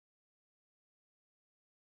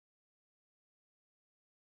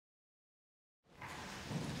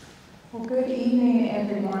Well, good evening,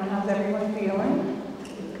 everyone. How's everyone feeling?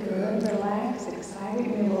 Good, relaxed, excited.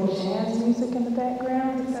 Maybe a little jazz music in the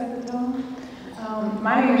background to set the tone.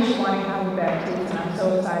 My name is Shewanee Howard-Baptiste, and I'm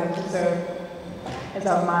so excited to serve as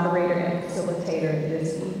our moderator and facilitator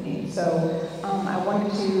this evening. So I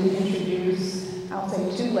wanted to introduce, I'll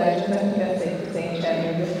say two legends, I think that's safe to say in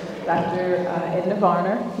Chattanooga, Dr. Edna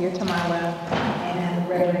Varner, here to my left, and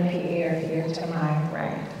Reverend Pierre, here to my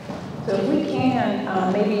right. So if we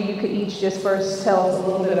can, maybe you could each just first tell us a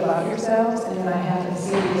little bit about yourselves, and then I have a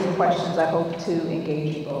series of questions I hope to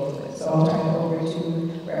engage you both with. So I'll turn it over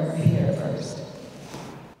to Reverend Pierre first.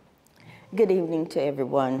 Good evening to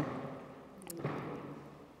everyone.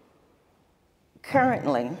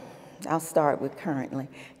 Currently, I'll start with currently.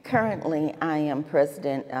 Currently, I am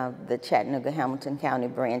president of the Chattanooga-Hamilton County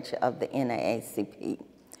branch of the NAACP.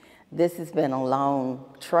 This has been a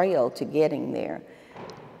long trail to getting there.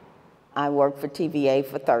 I worked for TVA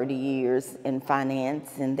for 30 years in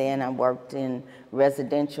finance, and then I worked in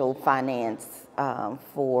residential finance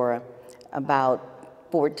for about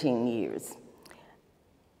 14 years.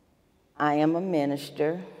 I am a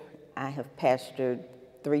minister. I have pastored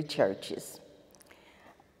 3 churches.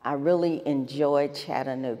 I really enjoy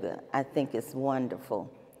Chattanooga. I think it's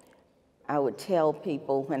wonderful. I would tell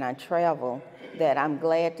people when I travel that I'm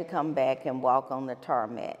glad to come back and walk on the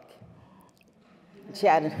tarmac.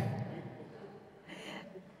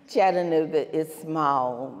 Chattanooga is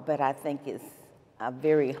small, but I think it's a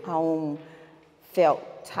very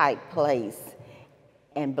home-felt type place.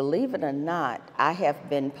 And believe it or not, I have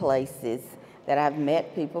been places that I've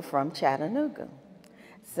met people from Chattanooga.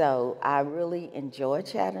 So I really enjoy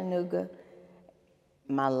Chattanooga.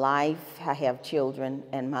 My life, I have children,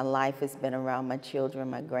 and my life has been around my children,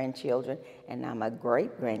 my grandchildren, and now my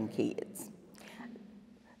great-grandkids.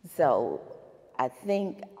 So I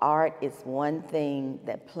think art is one thing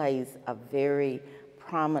that plays a very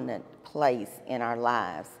prominent place in our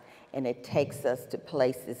lives, and it takes us to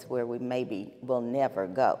places where we maybe will never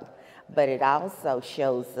go. But it also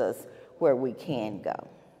shows us where we can go.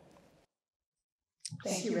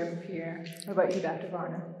 Thank you, Reverend Pierre. What about you, Dr.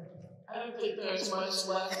 Varner? I don't think there's much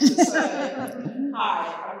left to say.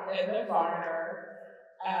 Hi, I'm Edna Varner.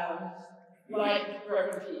 Like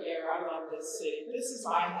Reverend Pierre, I love this city. This is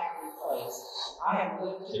my happy place. I have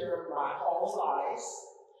lived here my whole life.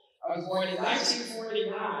 I was born in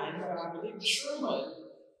 1949 when I believe Truman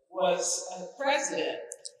was president.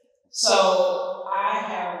 So I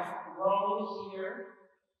have grown here.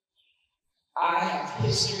 I have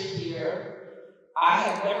history here. I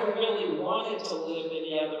have never really wanted to live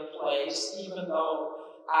any other place, even though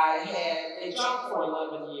I had a job for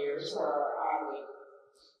 11 years where I would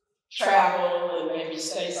travel and maybe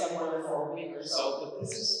stay somewhere for a week or so. But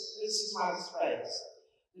this is my space.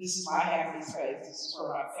 This is my happy space. This is where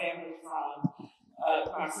my family's from,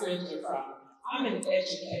 my friends are from. I'm an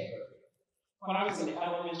educator. When I was in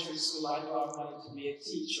elementary school, I knew I wanted to be a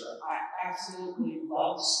teacher. I absolutely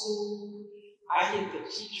love school. I hit the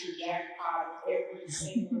teacher jackpot every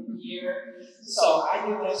single year. So I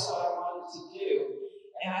knew that's what I wanted to do.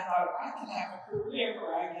 And I thought, I could have a career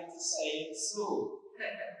where I get to stay in school.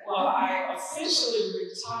 Well, I officially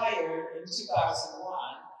retired in 2001,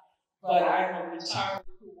 but I'm a retiree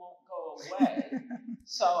who won't go away.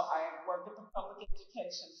 So I work at the Public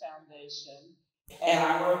Education Foundation, and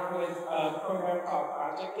I work with a program called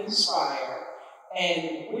Project Inspire,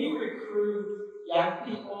 and we recruit young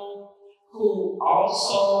people who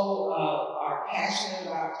also are passionate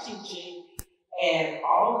about teaching, and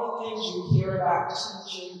all the things you hear about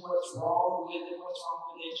teaching, what's wrong with it, what's wrong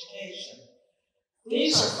with education.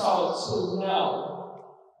 These are folks who know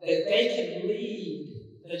that they can lead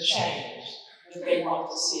the change that they want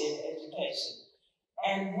to see in education.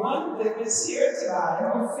 And one that is here tonight,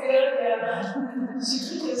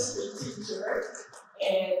 she's a history teacher,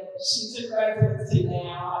 and she's in residency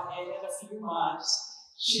now, and in a few months,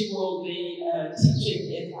 she will be teaching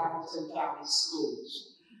in Hamilton County schools.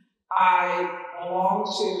 I belong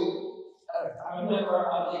to, I'm a member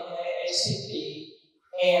of the NAACP,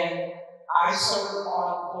 and I serve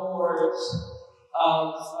on boards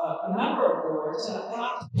of a number of boards, and I'm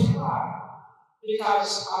not why.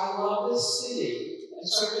 Because I love this city, and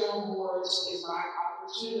serving on boards is my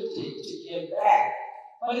opportunity to give back,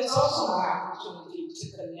 but it's also my opportunity to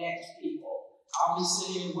connect people. I'll be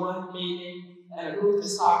sitting in one meeting, and a group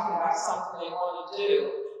is talking about something they want to do,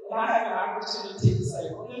 and I have an opportunity to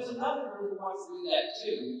say, well, there's another group who wants to do that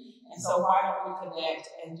too, and so why don't we connect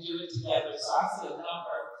and do it together? So I see a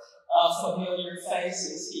number of familiar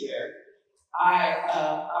faces here. I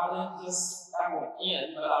won't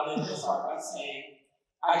end, but I'll end this part by saying,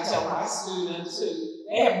 I tell my students who,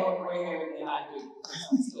 They have more gray hair than I do.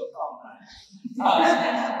 I'm still calling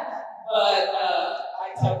but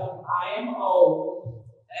I tell them I am old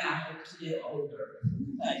and I hope to get older.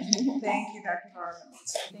 Thank you. Thank you, Dr. Varner.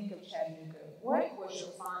 Think of Chattanooga. What was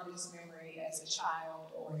your fondest memory as a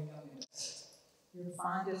child or a young adult? Your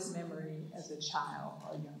fondest memory as a child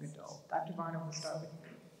or young adult. Dr. Varner, we'll start with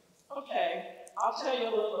you. Okay, I'll tell you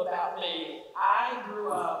a little about me. I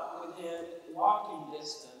grew up within walking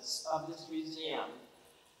distance of this museum.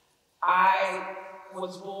 I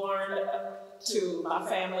was born to my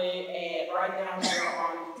family and right down there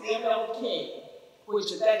on M.L. King,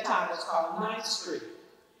 which at that time was called 9th Street.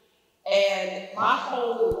 And my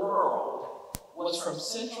whole world was from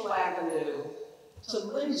Central Avenue to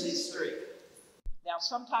Lindsay Street. Now,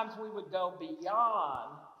 sometimes we would go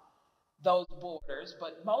beyond those borders,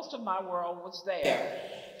 but most of my world was there.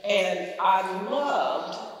 And I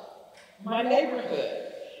loved my neighborhood.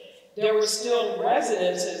 There were still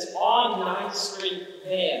residences on 9th Street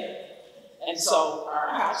then. And so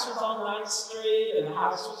our house was on 9th Street and the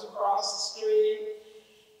house was across the street.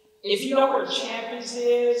 If you know where Champions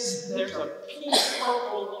is, there's a pink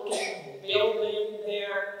purple looking building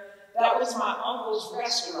there. That was my uncle's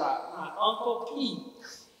restaurant, my Uncle Pete.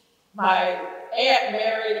 My aunt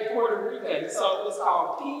married a Puerto Rican, so it was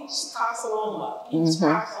called Pete's Casa Loma, Pete's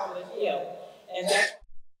House on the Hill. And that's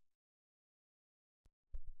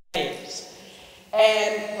names.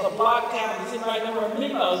 And the block down, does anybody know where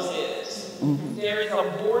Mimo's is? There is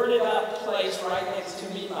a boarded up place right next to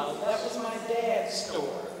Mimo's. That was my dad's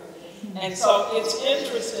store. And so it's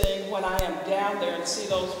interesting when I am down there and see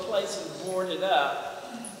those places boarded up.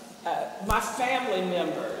 My family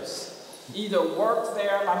members either worked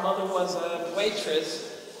there, my mother was a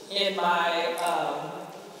waitress in my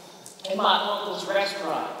uncle's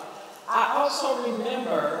restaurant. I also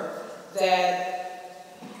remember that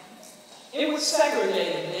it was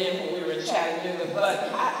segregated then when we were in Chattanooga, but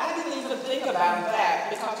I didn't even think about that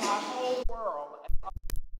because my whole world,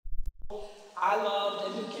 I loved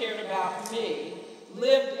and who cared about me,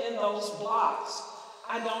 lived in those blocks.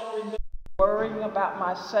 I don't remember worrying about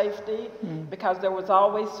my safety because there was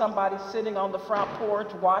always somebody sitting on the front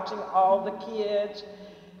porch watching all the kids.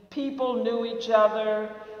 People knew each other,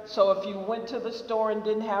 so if you went to the store and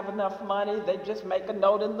didn't have enough money, they'd just make a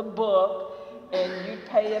note in the book and you'd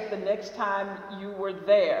pay it the next time you were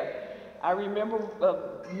there. I remember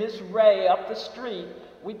Miss Ray up the street,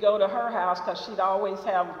 we'd go to her house because she'd always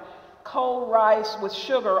have cold rice with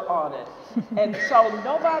sugar on it. And so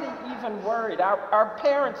nobody even worried. Our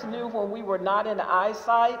parents knew when we were not in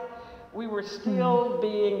eyesight, we were still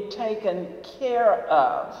being taken care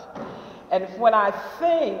of. And when I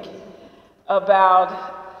think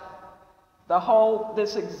about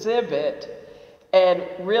this exhibit and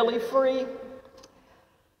Really Free,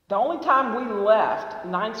 the only time we left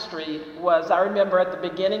 9th Street was, I remember at the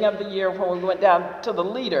beginning of the year when we went down to the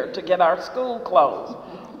Leader to get our school clothes.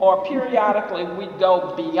 Or periodically we'd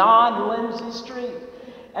go beyond Lindsay Street.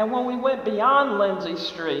 And when we went beyond Lindsay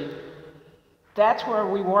Street, that's where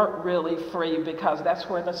we weren't really free because that's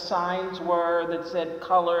where the signs were that said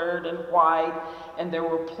colored and white, and there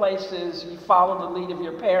were places, you follow the lead of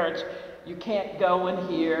your parents, you can't go in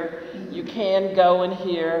here, you can go in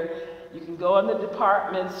here, you can go in the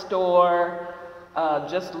department store,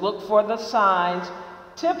 just look for the signs.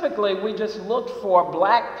 Typically, we just looked for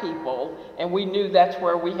black people, and we knew that's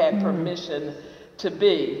where we had permission to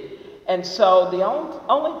be. And so the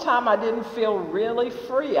only time I didn't feel really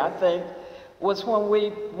free, I think, was when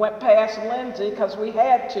we went past Lindsay, because we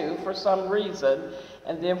had to for some reason.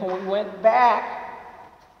 And then when we went back,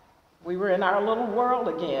 we were in our little world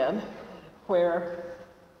again, where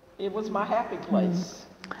it was my happy place.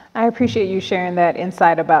 I appreciate you sharing that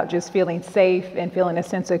insight about just feeling safe and feeling a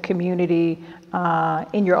sense of community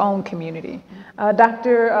in your own community.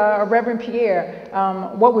 Dr. Reverend Pierre,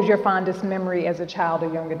 what was your fondest memory as a child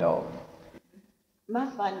or young adult? My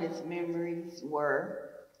fondest memories were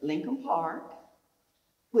Lincoln Park,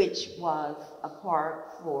 which was a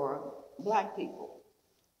park for black people.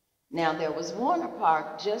 Now there was Warner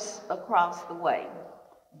Park just across the way,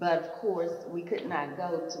 but of course we could not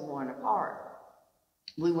go to Warner Park.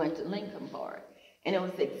 We went to Lincoln Park, and it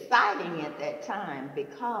was exciting at that time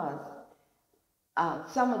because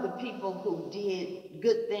some of the people who did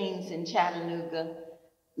good things in Chattanooga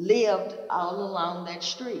lived all along that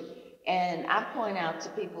street. And I point out to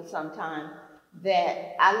people sometimes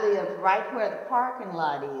that I lived right where the parking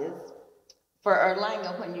lot is for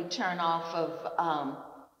Erlanger when you turn off of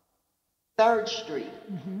 3rd Street,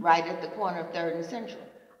 right at the corner of 3rd and Central.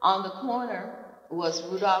 On the corner was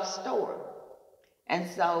Rudolph's store. And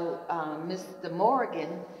so Mr.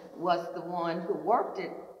 Morgan was the one who worked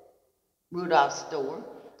at Rudolph's store,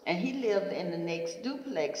 and he lived in the next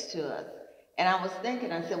duplex to us. And I was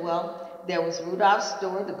thinking, I said, well, there was Rudolph's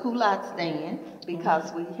store, the culotte stand,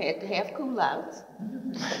 because we had to have culottes.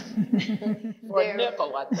 For a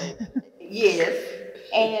nickel, I think. Yes,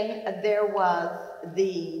 and there was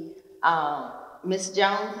the Miss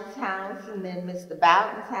Jones's house, and then Mr.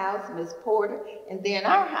 Bowden's house, Miss Porter, and then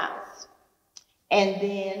our house. And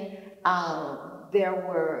then there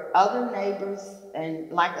were other neighbors,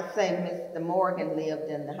 and like I say, Mr. Morgan lived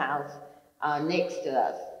in the house next to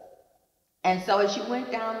us. And so as you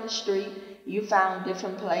went down the street, you found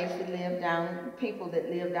different places that lived down, people that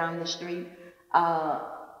lived down the street.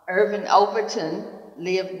 Irvin Overton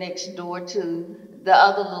lived next door to the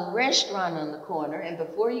other little restaurant on the corner. And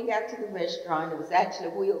before you got to the restaurant, it was actually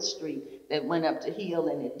Wheel Street that went up the hill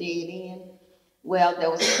and it dead end. Well, there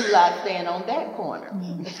was a culotte stand on that corner.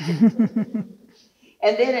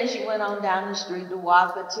 And then as you went on down the street,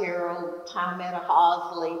 DeWatha, Terrell, Palmetto,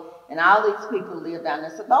 Hawsley, and all these people lived down there.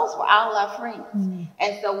 So those were all our friends.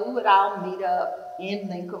 And so we would all meet up in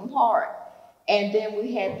Lincoln Park. And then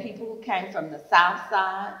we had people who came from the south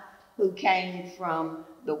side, who came from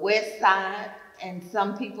the west side, and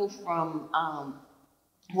some people from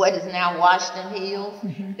what is now Washington Hills,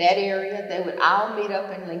 that area. They would all meet up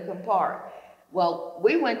in Lincoln Park. Well,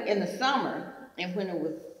 we went in the summer, and when it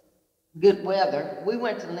was good weather, we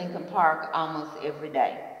went to Lincoln Park almost every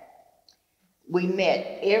day. We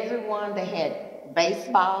met everyone. They had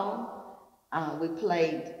baseball. We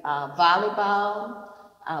played volleyball.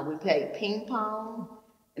 We played ping pong.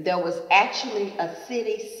 There was actually a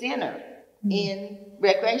city center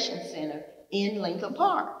recreation center in Lincoln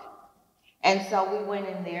Park. And so we went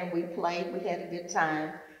in there, we played, we had a good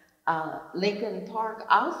time. Lincoln Park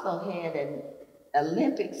also had an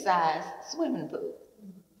Olympic-sized swimming pool.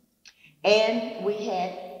 And we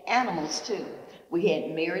had animals too. We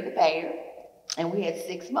had Merrie the bear, and we had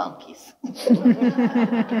 6 monkeys.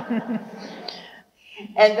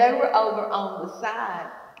 And they were over on the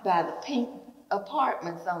side by the pink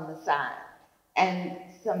apartments on the side. And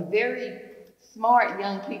some very smart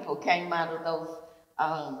young people came out of those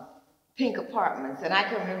pink apartments. And I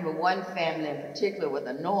can remember one family in particular with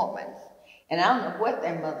the Normans. And I don't know what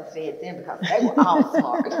their mother fed them because they were all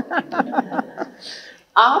smart.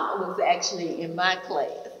 Arthur was actually in my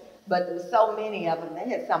class, but there were so many of them, they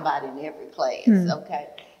had somebody in every class, okay?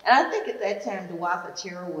 And I think at that time, DeWatha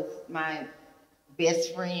Terrell was my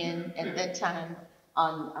best friend at that time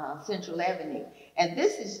on Central Avenue. And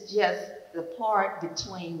this is just the part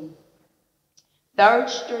between 3rd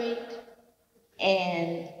Street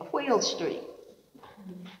and Wheel Street.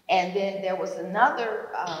 And then there was another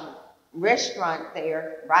restaurant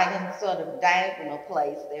there, right in sort of diagonal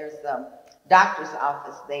place. There's a doctor's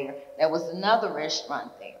office there. There was another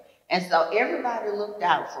restaurant there. And so everybody looked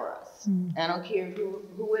out for us. I don't care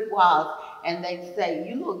who it was. And they'd say,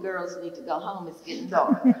 you little girls need to go home, it's getting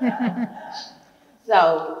dark.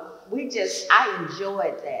 So I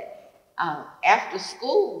enjoyed that. After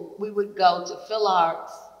school, we would go to Phil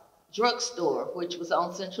Art's drugstore, which was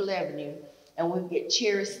on Central Avenue, and we'd get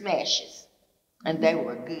cherry smashes. And they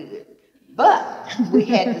were good. But we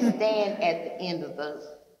had to stand at the end of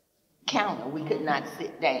the counter. We could not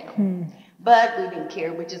sit down. But we didn't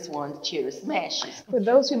care. We just wanted cherry smashes. For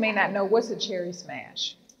those who may not know, what's a cherry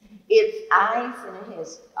smash? It's ice and it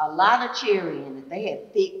has a lot of cherry in it. They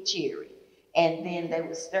had thick cherry. And then they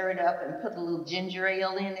would stir it up and put a little ginger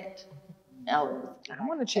ale in it. Oh, I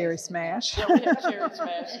want a cherry smash. Yeah, we have cherry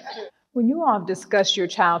smashes too. When you all have discussed your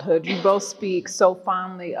childhood, you both speak so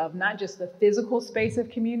fondly of not just the physical space of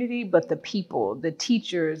community, but the people, the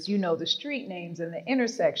teachers, the street names and the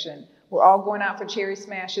intersection. We're all going out for cherry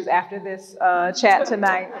smashes after this chat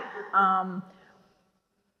tonight.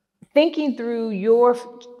 Thinking through your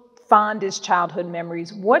fondest childhood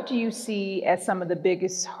memories, what do you see as some of the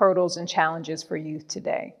biggest hurdles and challenges for youth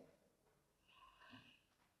today?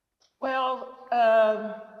 Well,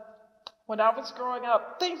 when I was growing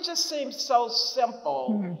up, things just seemed so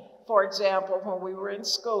simple. For example, when we were in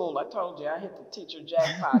school, I told you I hit the teacher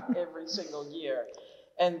jackpot every single year.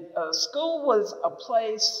 And school was a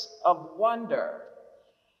place of wonder.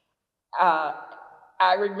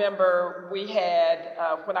 I remember we had,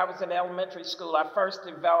 when I was in elementary school, I first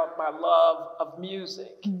developed my love of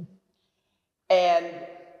music. And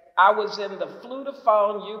I was in the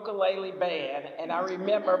flutophone ukulele band, and I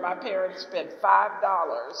remember my parents spent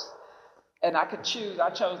 $5, and I could choose, I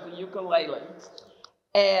chose the ukulele.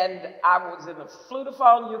 And I was in the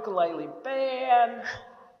flutophone ukulele band,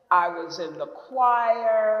 I was in the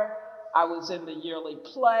choir, I was in the yearly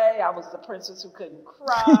play. I was the princess who couldn't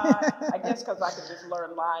cry. I guess because I could just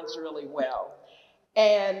learn lines really well.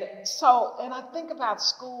 And so, and I think about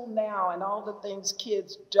school now and all the things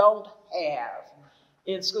kids don't have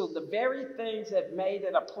in school. The very things that made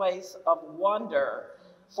it a place of wonder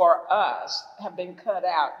for us have been cut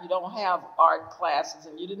out. You don't have art classes,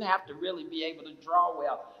 and you didn't have to really be able to draw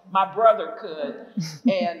well. My brother could,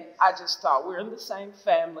 and I just thought, we're in the same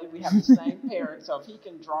family, we have the same parents, so if he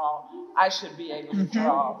can draw, I should be able to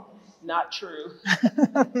draw. Not true.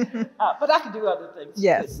 But I could do other things.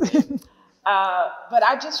 Yes. But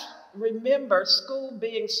I just remember school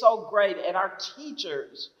being so great, and our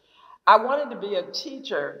teachers. I wanted to be a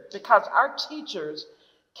teacher because our teachers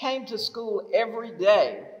came to school every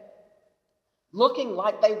day looking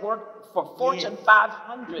like they worked for Fortune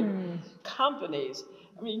 500 companies.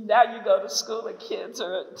 I mean, now you go to school and teachers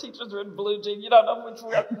are in blue jeans. You don't know which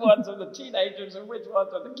ones are the teenagers and which ones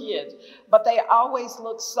are the kids. But they always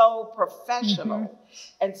look so professional.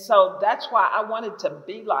 And so that's why I wanted to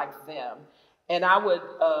be like them. And I would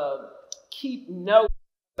keep notes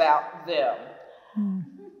about them.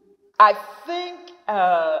 I think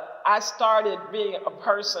I started being a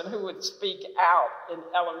person who would speak out in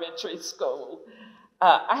elementary school.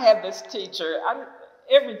 I had this teacher,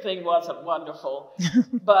 everything wasn't wonderful,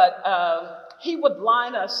 but he would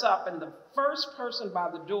line us up, and the first person by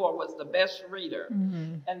the door was the best reader.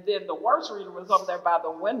 And then the worst reader was over there by the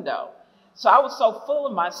window. So I was so full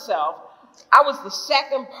of myself, I was the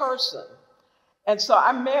second person. And so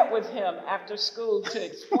I met with him after school to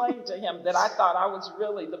explain to him that I thought I was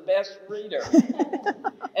really the best reader.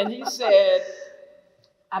 And he said,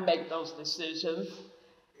 I make those decisions.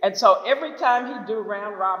 And so every time he'd do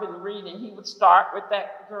round robin reading, he would start with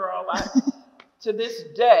that girl. To this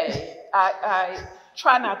day, I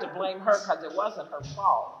try not to blame her because it wasn't her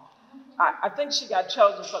fault. I think she got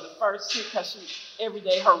chosen for the first seat because every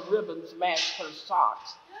day her ribbons matched her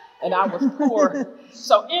socks. And I was poor.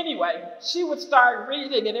 So anyway, she would start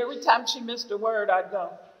reading, and every time she missed a word, I'd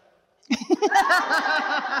go.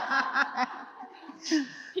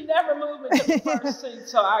 He never moved me to the first seat,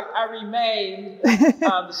 so I remained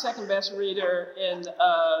the second best reader in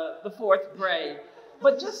the 4th grade.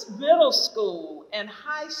 But just middle school and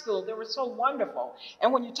high school, they were so wonderful.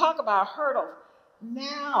 And when you talk about hurdles,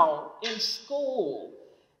 now in school,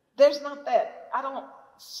 there's not that, I don't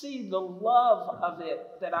see the love of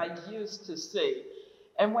it that I used to see.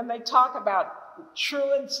 And when they talk about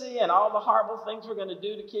truancy and all the horrible things we're going to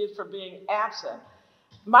do to kids for being absent,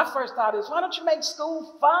 my first thought is, why don't you make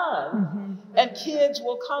school fun? And kids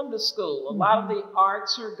will come to school. A lot of the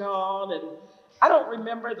arts are gone, and I don't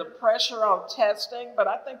remember the pressure on testing, but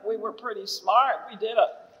I think we were pretty smart. We did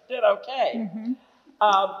okay.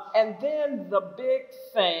 And then the big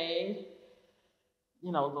thing,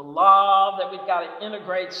 you know, the law that we've got to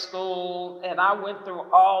integrate school, and I went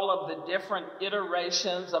through all of the different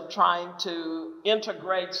iterations of trying to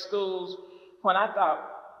integrate schools when I thought,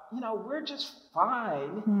 you know, we're just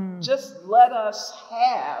fine. Just let us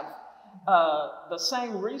have the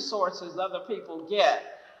same resources other people get.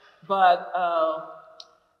 But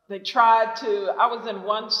they tried to, I was in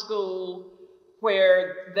one school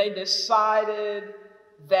where they decided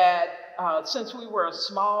that since we were a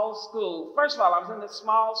small school, first of all, I was in a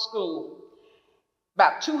small school,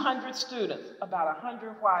 about 200 students, about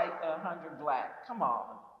 100 white and 100 black. Come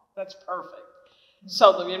on, that's perfect.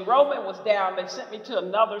 So the enrollment was down. They sent me to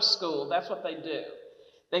another school. That's what they do.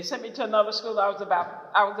 They sent me to another school. I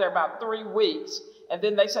was there about 3 weeks. And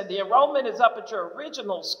then they said, the enrollment is up at your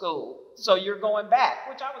original school, so you're going back,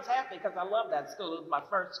 which I was happy because I loved that school. It was my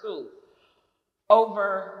first school.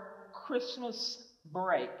 Over Christmas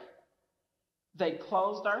break, they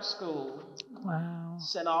closed our school,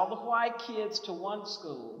 sent all the white kids to one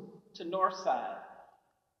school, to Northside.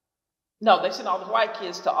 No, they sent all the white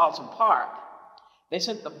kids to Alton Park. They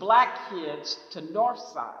sent the black kids to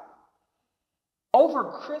Northside.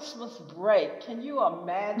 Over Christmas break, can you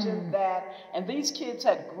imagine that? And these kids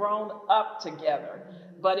had grown up together,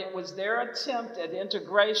 but it was their attempt at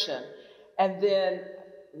integration. And then,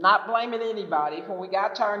 not blaming anybody, when we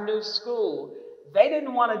got to our new school, they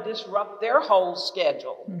didn't want to disrupt their whole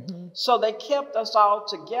schedule. So they kept us all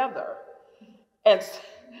together. And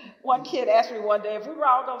one kid asked me one day, if we were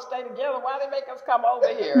all going to stay together, why did they make us come over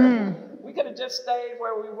here? We could have just stayed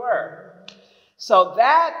where we were. So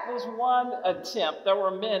that was one attempt. There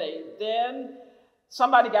were many. Then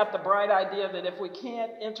somebody got the bright idea that if we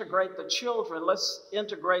can't integrate the children, let's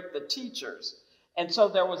integrate the teachers. And so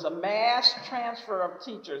there was a mass transfer of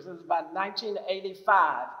teachers. It was about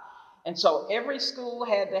 1985. And so every school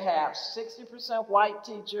had to have 60% white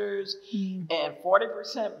teachers and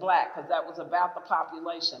 40% black, because that was about the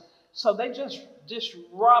population. So they just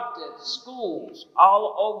disrupted schools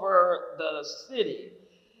all over the city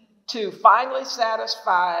to finally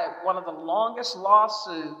satisfy one of the longest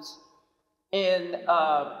lawsuits in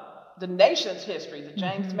the nation's history, the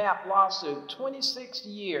James Mapp lawsuit, 26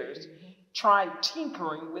 years trying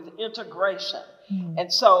tinkering with integration.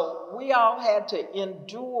 And so we all had to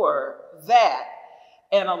endure that.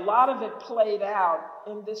 And a lot of it played out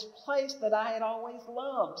in this place that I had always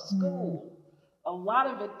loved, school. A lot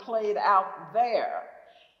of it played out there.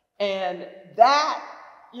 And that,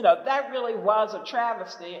 you know, that really was a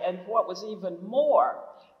travesty. And what was even more,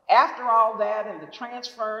 after all that and the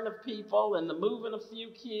transferring of people and the moving of few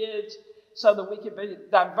kids so that we could be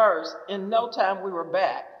diverse, in no time we were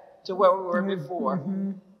back to where we were before,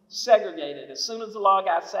 segregated. As soon as the law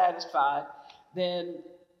got satisfied, then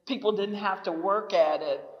people didn't have to work at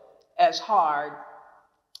it as hard.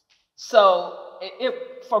 So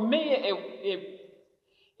for me,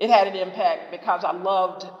 it had an impact because I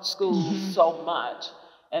loved school so much,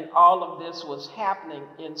 and all of this was happening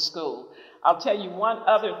in school. I'll tell you one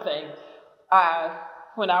other thing.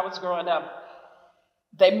 When I was growing up,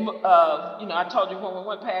 they, you know, I told you when we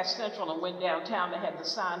went past Central and went downtown, they had the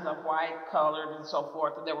signs up white, colored, and so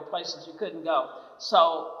forth, and there were places you couldn't go.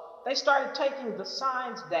 So they started taking the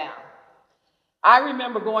signs down. I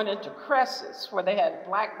remember going into Cresses where they had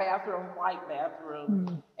black bathroom, white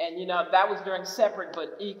bathroom, and you know, that was during separate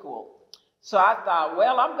but equal. So I thought,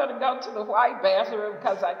 well, I'm gonna go to the white bathroom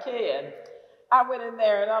because I can. I went in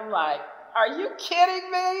there and I'm like, are you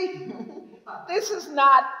kidding me? This is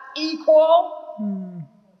not equal.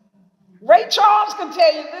 Ray Charles can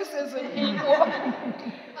tell you this isn't equal.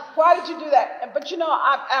 Why did you do that? But you know,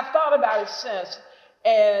 I've thought about it since,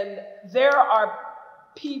 and there are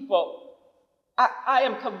people, I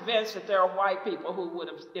am convinced that there are white people who would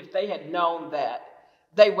have, if they had known that,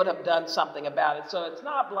 they would have done something about it. So it's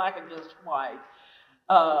not black against white.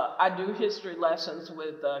 I do history lessons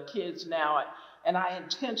with kids now, and I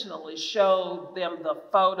intentionally showed them the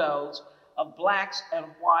photos of blacks and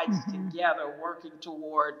whites together working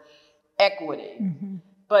toward equity.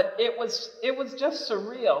 But it was just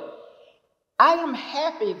surreal. I am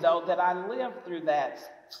happy though that I lived through that.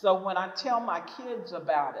 So when I tell my kids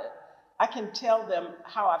about it, I can tell them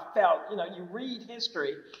how I felt. You know, you read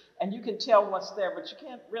history and you can tell what's there, but you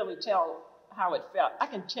can't really tell how it felt. I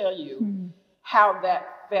can tell you how that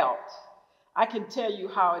felt. I can tell you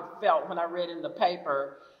how it felt when I read in the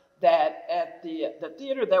paper that at the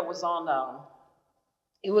theater that was on,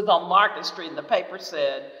 it was on Market Street, and the paper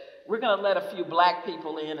said, we're gonna let a few black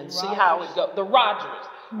people in and see how it goes. The Rogers,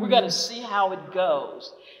 we're gonna see how it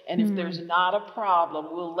goes. And if there's not a problem,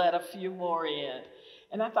 we'll let a few more in.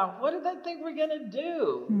 And I thought, what did they think we're gonna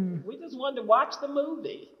do? We just wanted to watch the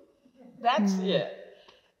movie. That's it.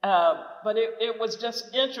 But it was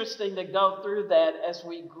just interesting to go through that as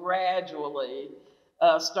we gradually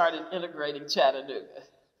started integrating Chattanooga.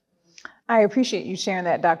 I appreciate you sharing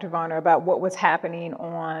that, Dr. Varner, about what was happening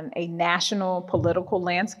on a national political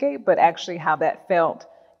landscape, but actually how that felt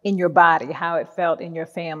in your body, how it felt in your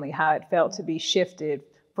family, how it felt to be shifted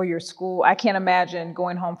for your school. I can't imagine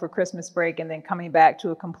going home for Christmas break and then coming back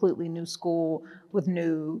to a completely new school with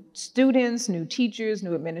new students, new teachers,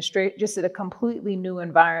 new administrators, just at a completely new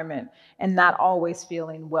environment and not always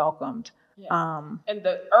feeling welcomed. Yeah. And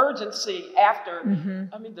the urgency after,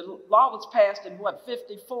 I mean, the law was passed in what,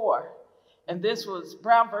 54? And this was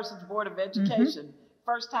Brown versus Board of Education,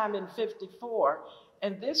 first time in 54.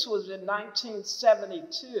 And this was in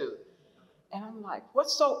 1972. And I'm like,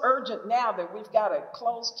 what's so urgent now that we've got to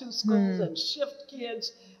close 2 schools and shift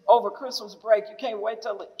kids over Christmas break? You can't wait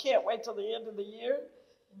till the end of the year?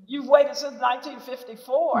 You've waited since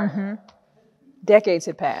 1954. Decades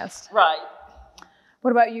had passed. Right. What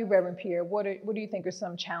about you, Reverend Pierre? What do you think are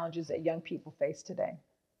some challenges that young people face today?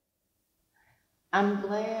 I'm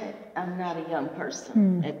glad I'm not a young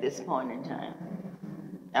person at this point in time.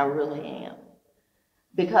 I really am.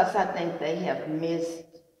 Because I think they have missed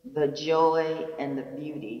the joy and the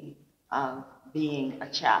beauty of being a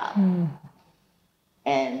child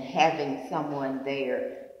and having someone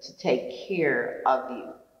there to take care of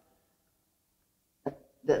you.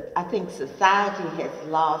 I think society has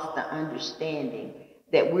lost the understanding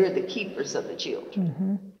that we're the keepers of the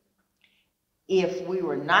children. If we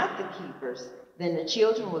were not the keepers, then the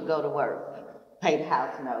children would go to work, pay the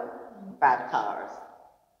house note, buy the cars,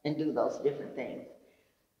 and do those different things.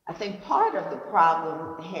 I think part of the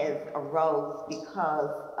problem has arose because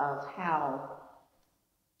of how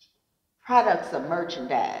products are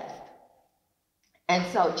merchandised. And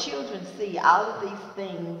so children see all of these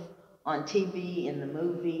things on TV, in the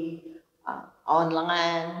movie,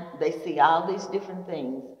 online. They see all these different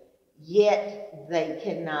things, yet they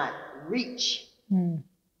cannot reach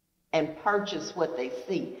and purchase what they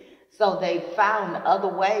see. So they found other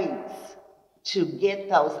ways to get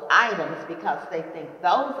those items because they think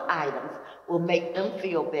those items will make them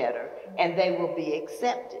feel better and they will be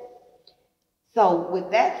accepted. So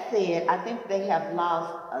with that said, I think they have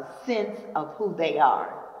lost a sense of who they are.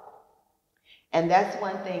 And that's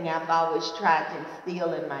one thing I've always tried to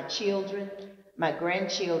instill in my children, my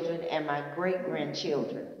grandchildren, and my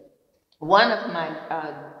great-grandchildren. One of my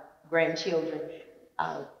grandchildren,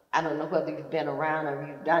 I don't know whether you've been around or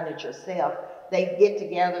you've done it yourself, they get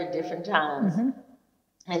together at different times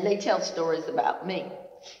and they tell stories about me.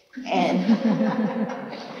 And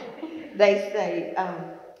they say,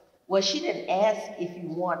 well, she didn't ask if you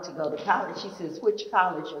want to go to college. She says, which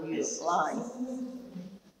college are you applying?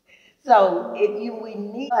 So we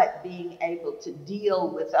need being able to deal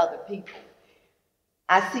with other people.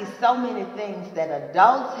 I see so many things that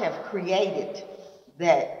adults have created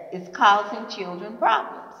that is causing children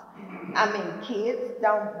problems. I mean, kids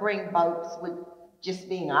don't bring boats with, just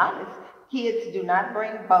being honest, kids do not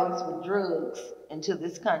bring boats with drugs into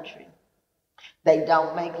this country. They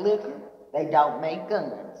don't make liquor, they don't make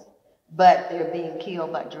guns, but they're being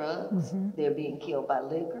killed by drugs, they're being killed by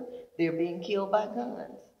liquor, they're being killed by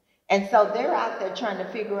guns. And so they're out there trying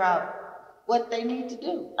to figure out what they need to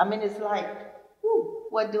do. I mean, it's like, whew,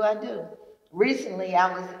 what do I do? Recently,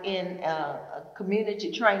 I was in a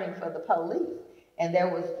community training for the police, and there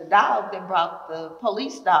was the dog that brought the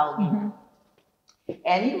police dog in.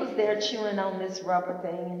 And he was there chewing on this rubber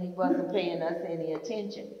thing, and he wasn't paying us any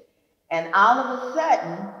attention. And all of a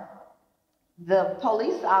sudden, the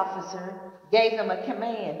police officer gave him a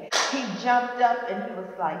command. He jumped up and he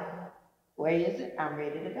was like, where is it? I'm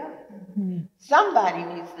ready to go. Somebody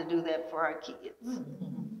needs to do that for our kids.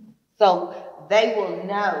 So they will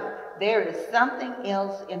know there is something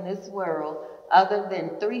else in this world other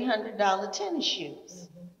than $300 tennis shoes.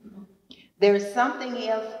 There is something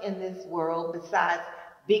else in this world besides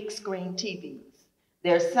big screen TVs.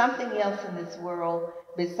 There's something else in this world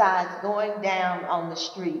besides going down on the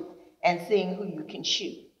street and seeing who you can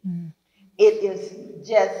shoot. It is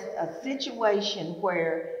just a situation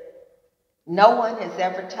where no one has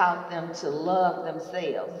ever taught them to love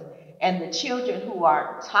themselves. And the children who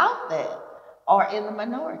are taught that are in the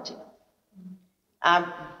minority.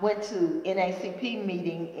 I went to NAACP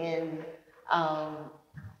meeting in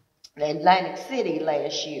Atlantic City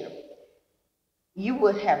last year. You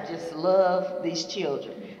would have just loved these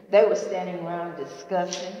children. They were standing around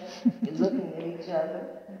discussing and looking at each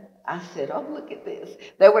other. I said, oh, look at this.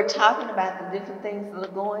 They were talking about the different things that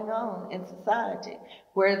are going on in society,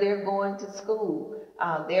 where they're going to school,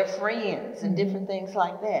 their friends, and different things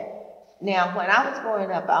like that. Now, when I was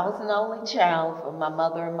growing up, I was an only child for my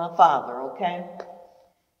mother and my father, okay?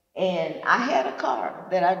 And I had a car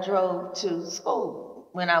that I drove to school.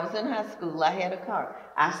 When I was in high school, I had a car.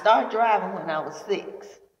 I started driving when I was 6.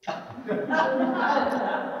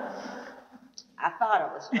 I thought I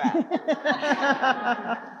was driving.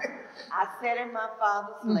 I sat in my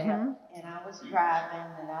father's lap, and I was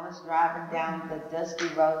driving down the dusty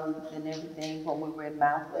roads and everything when we were in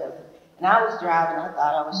Mount Pleasant. And I was driving, I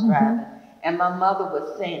thought I was driving. And my mother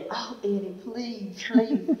was saying, oh, Eddie, please,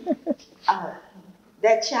 please.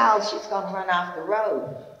 That child, she's gonna run off the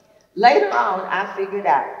road. Later on, I figured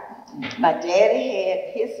out, my daddy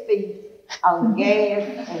had his feet on the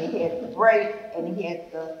gas, and he had the brake, and he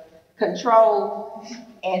had the control,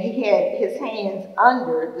 and he had his hands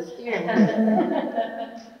under the steering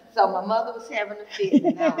wheel. So my mother was having a fit,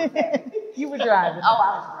 and I was having a fit. You were driving. Oh,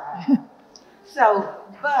 I was driving. So,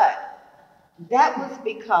 but that was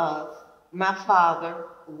because my father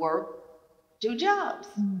worked 2 jobs,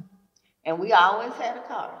 and we always had a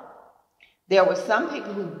car. There were some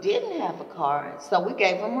people who didn't have a car, so we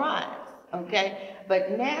gave them rides, okay?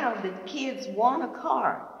 But now the kids want a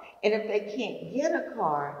car, and if they can't get a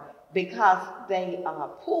car because they are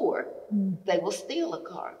poor, they will steal a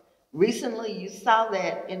car. Recently, you saw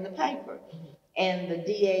that in the paper, and the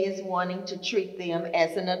DA is wanting to treat them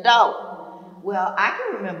as an adult. Well, I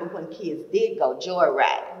can remember when kids did go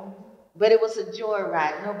joyriding, but it was a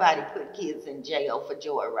joyride. Nobody put kids in jail for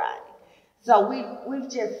joyriding. So we've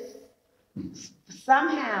just,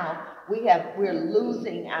 somehow we're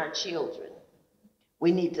losing our children.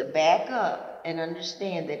 We need to back up and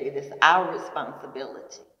understand that it is our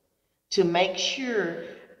responsibility to make sure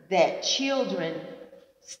that children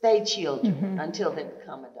stay children until they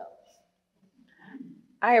become adults.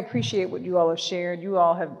 I appreciate what you all have shared. You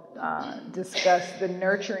all have discussed the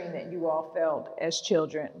nurturing that you all felt as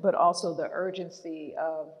children, but also the urgency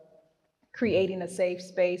of creating a safe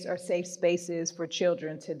space or safe spaces for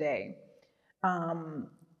children today.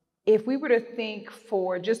 If we were to think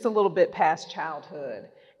for just a little bit past childhood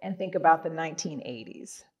and think about the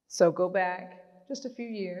 1980s, so go back just a few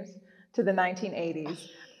years to the 1980s,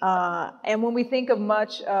 and when we think of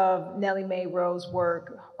much of Nellie Mae Rowe's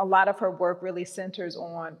work, a lot of her work really centers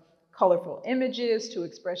on colorful images to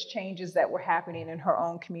express changes that were happening in her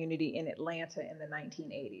own community in Atlanta in the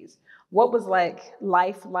 1980s. What was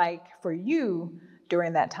life like for you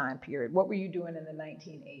during that time period? What were you doing in the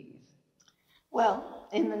 1980s? Well,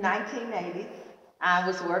 in the 1980s, I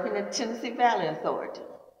was working at Tennessee Valley Authority.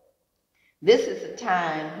 This is a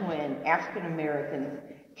time when African Americans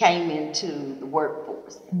came into the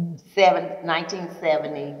workforce,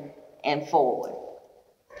 1970 and forward.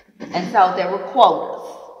 And so there were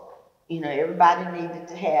quotas. You know, everybody needed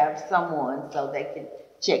to have someone so they could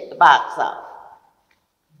check the box off.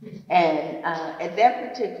 And at that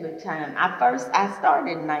particular time, I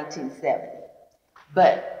started in 1970,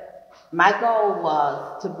 but my goal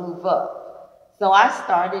was to move up. So I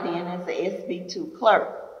started in as an SB2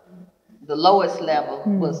 clerk. The lowest level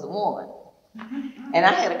was the 1. And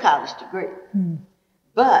I had a college degree.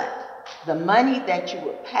 But the money that you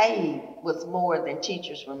were paid was more than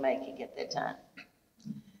teachers were making at that time.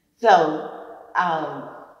 So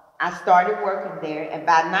I started working there, and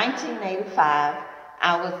by 1985,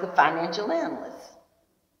 I was the financial analyst.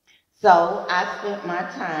 So I spent my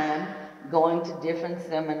time going to different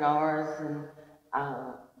seminars and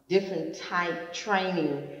different type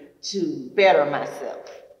training to better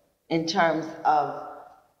myself in terms of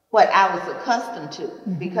what I was accustomed to.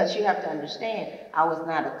 Because you have to understand, I was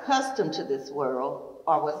not accustomed to this world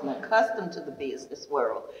or wasn't accustomed to the business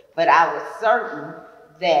world, but I was certain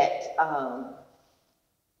that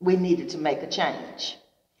we needed to make a change.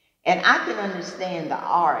 And I can understand the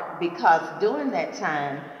art because during that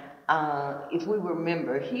time, if we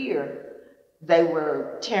remember here, they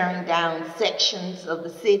were tearing down sections of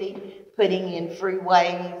the city, putting in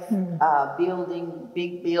freeways, building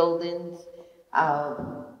big buildings,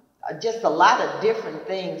 just a lot of different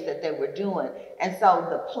things that they were doing. And so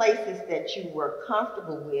the places that you were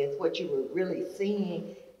comfortable with, what you were really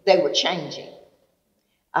seeing, they were changing.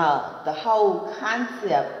 The whole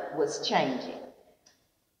concept was changing.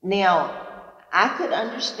 Now, I could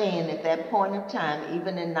understand at that point in time,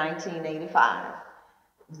 even in 1985,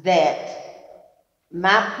 that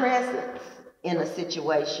my presence in a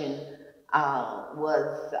situation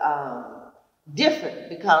was different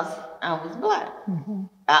because I was Black.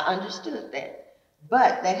 I understood that.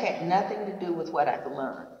 But that had nothing to do with what I could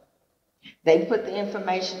learn. They put the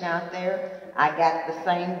information out there. I got the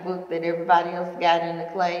same book that everybody else got in the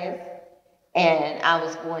class. And I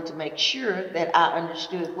was going to make sure that I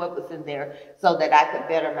understood what was in there so that I could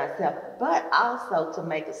better myself, but also to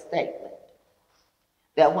make a statement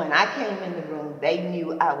that when I came in the room, they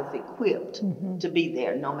knew I was equipped to be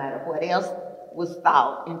there, no matter what else was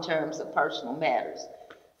thought in terms of personal matters.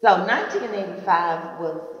 So 1985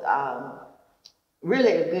 was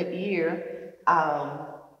really a good year.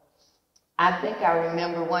 I think I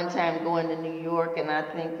remember one time going to New York, and I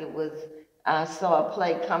think it was, I saw a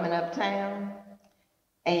play Coming Uptown,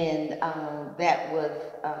 and that was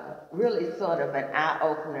really sort of an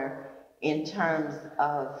eye-opener in terms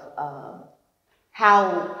of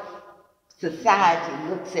how society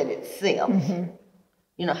looks at itself.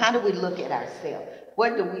 You know, how do we look at ourselves?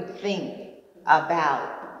 What do we think about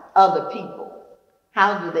other people?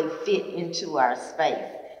 How do they fit into our space?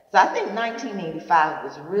 So I think 1985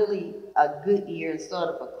 was really a good year, sort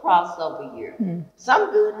of a crossover year.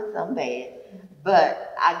 Some good and some bad.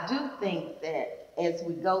 But I do think that as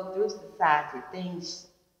we go through society, things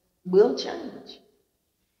will change.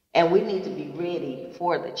 And we need to be ready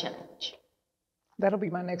for the change. That'll be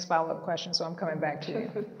my next follow-up question, so I'm coming back to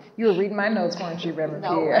you. You were reading my notes, weren't you, Reverend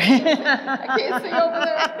No, Pierre? I can't see over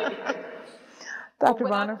there. Dr.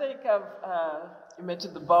 When Varner? I think of, you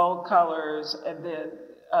mentioned the bold colors, and then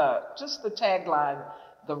just the tagline,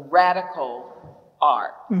 the radical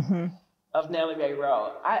art of Nellie Mae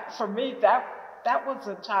Rowe. For me, that was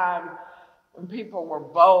a time when people were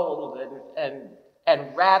bold and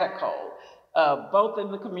radical, both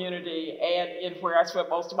in the community and in where I spent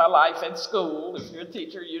most of my life in school. If you're a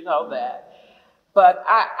teacher, you know that. But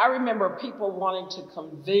I remember people wanting to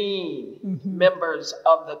convene members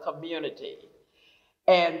of the community.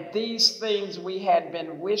 And these things we had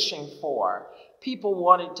been wishing for, people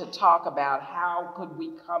wanted to talk about how could we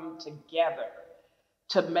come together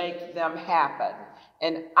to make them happen.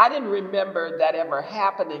 And I didn't remember that ever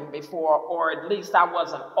happening before, or at least I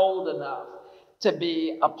wasn't old enough to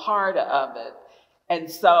be a part of it. And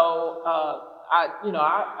so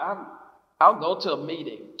I'll go to a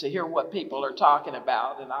meeting to hear what people are talking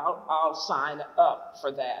about, and I'll sign up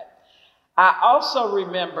for that. I also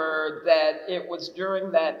remember that it was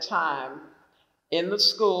during that time in the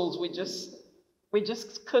schools, we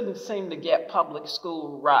just couldn't seem to get public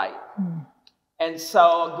school right. And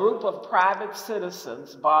so a group of private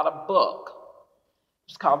citizens bought a book.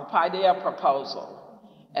 It's called the Paideia Proposal.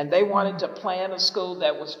 And they wanted to plan a school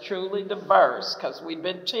that was truly diverse, because we'd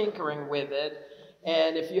been tinkering with it.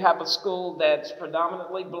 And if you have a school that's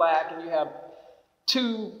predominantly Black and you have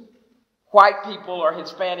 2 white people or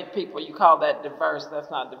Hispanic people, you call that diverse. That's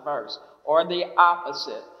not diverse. Or the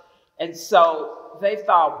opposite. And so they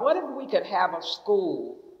thought, what if we could have a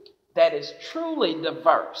school that is truly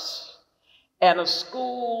diverse, and a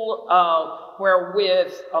school where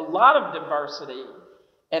with a lot of diversity,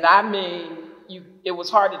 and I mean, it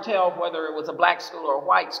was hard to tell whether it was a Black school or a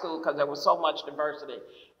white school because there was so much diversity.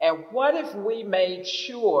 And what if we made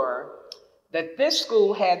sure that this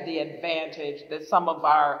school had the advantage that some of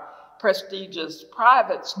our prestigious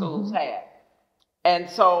private schools had? And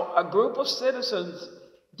so a group of citizens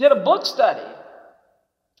did a book study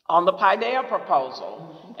on the Paideia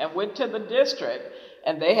Proposal and went to the district,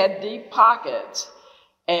 and they had deep pockets,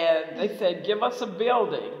 and they said, give us a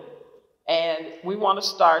building and we want to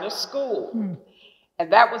start a school.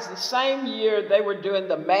 And that was the same year they were doing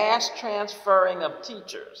the mass transferring of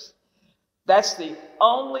teachers. That's the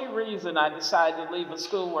only reason I decided to leave a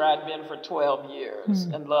school where I'd been for 12 years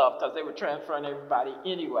and loved, because they were transferring everybody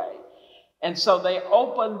anyway. And so they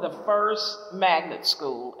opened the first magnet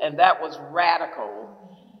school, and that was radical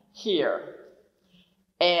here.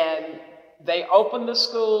 And they opened the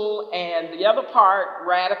school, and the other part,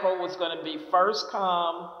 radical, was going to be first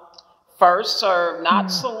come, first serve,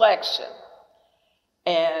 not selection.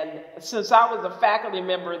 And since I was a faculty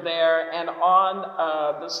member there and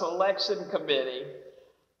on the selection committee,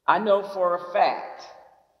 I know for a fact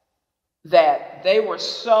that they were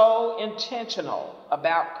so intentional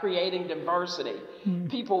about creating diversity.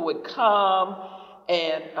 People would come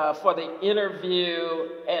and for the interview,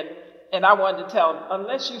 and I wanted to tell them,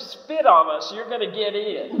 unless you spit on us, you're going to get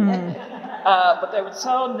in. But they were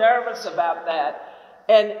so nervous about that.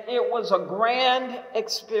 And it was a grand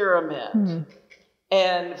experiment.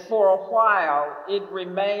 And for a while, it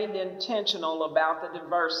remained intentional about the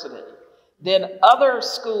diversity. Then other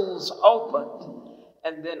schools opened,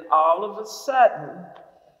 and then all of a sudden,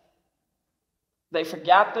 they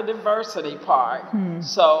forgot the diversity part.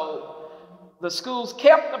 So the schools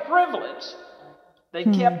kept the privilege, they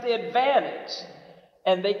kept the advantage,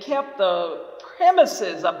 and they kept the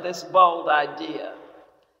premises of this bold idea,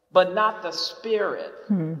 but not the spirit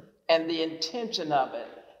and the intention of it,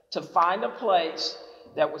 to find a place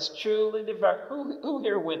that was truly diverse. Who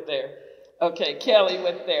here went there? Okay, Kelly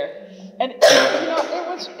went there. And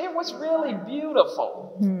it was really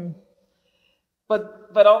beautiful.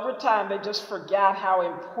 But over time, they just forgot how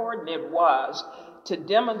important it was to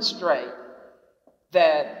demonstrate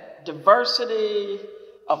that diversity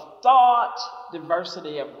of thought,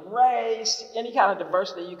 diversity of race, any kind of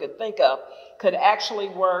diversity you could think of could actually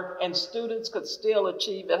work, and students could still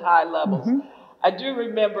achieve at high levels. I do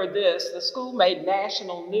remember this. The school made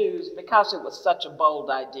national news because it was such a bold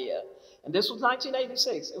idea. And this was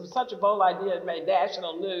 1986. It was such a bold idea, it made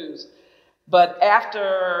national news. But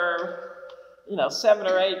after 7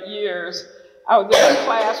 or 8 years, I was in a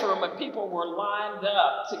classroom and people were lined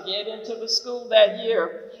up to get into the school that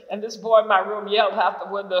year. And this boy in my room yelled out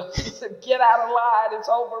the window, he said, "Get out of line, it's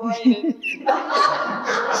overrated."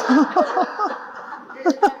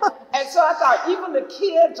 And so I thought, even the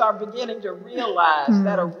kids are beginning to realize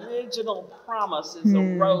that original promise is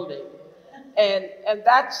eroding. And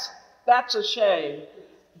that's a shame.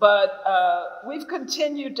 But we've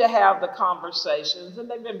continued to have the conversations, and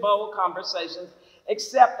they've been bold conversations,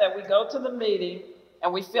 except that we go to the meeting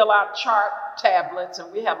and we fill out chart tablets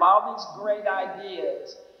and we have all these great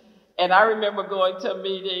ideas. And I remember going to a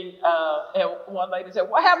meeting and one lady said,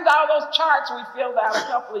 "What happened to all those charts we filled out a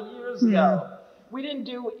couple of years ago?" We didn't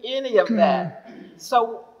do any of that.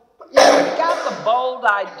 So we got the bold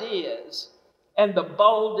ideas and the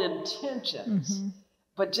bold intentions,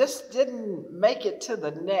 but just didn't make it to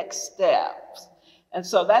the next steps. And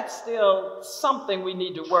so that's still something we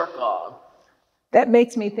need to work on. That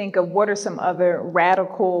makes me think of what are some other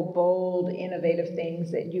radical, bold, innovative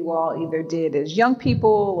things that you all either did as young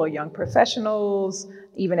people or young professionals,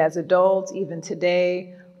 even as adults, even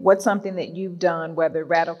today. What's something that you've done, whether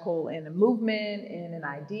radical in a movement, in an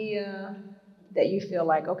idea? that you feel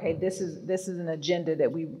like, okay, this is an agenda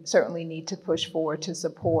that we certainly need to push forward to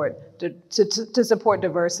support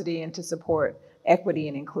diversity and to support equity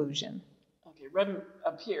and inclusion? Okay, Rev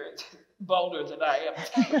appears bolder than I am,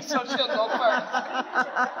 so she'll go first.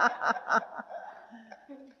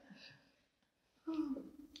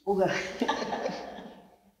 Well,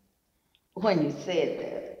 when you said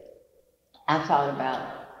that, I thought about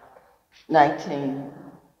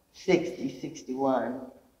 1960, 61,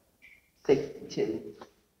 62.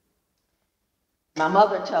 My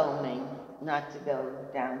mother told me not to go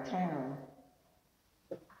downtown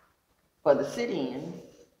for the sit-ins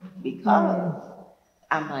because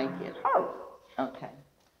I might get hurt. Okay.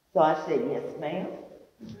 So I said, yes, ma'am.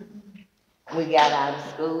 We got out of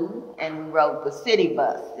school and we rode the city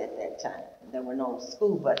bus at that time. There were no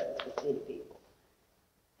school buses for city people.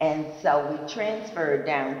 And so we transferred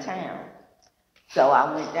downtown. So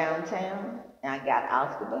I went downtown and I got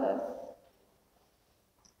off the bus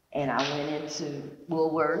and I went into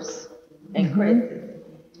Woolworths and Chris's.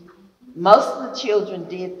 Most of the children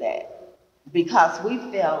did that because we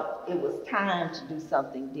felt it was time to do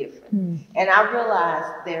something different. And I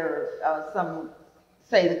realized there are some,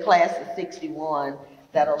 say the class of 61,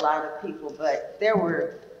 that a lot of people, but there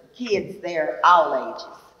were kids there all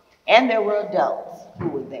ages. And there were adults who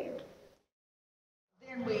were there.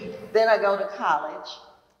 Then I go to college,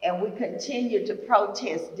 and we continued to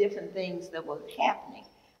protest different things that were happening.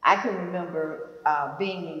 I can remember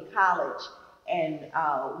being in college, and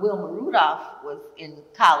Wilma Rudolph was in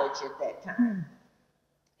college at that time.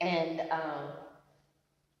 And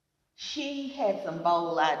she had some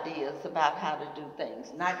bold ideas about how to do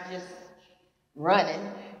things, not just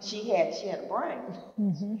running. She had a brain.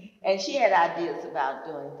 And she had ideas about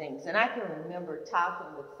doing things. And I can remember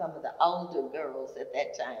talking with some of the older girls at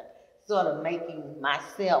that time, sort of making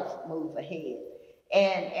myself move ahead.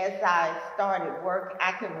 And as I started work,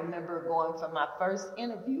 I can remember going for my first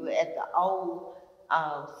interview at the old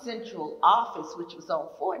central office, which was on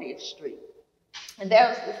 40th Street. And there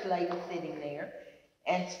was this lady sitting there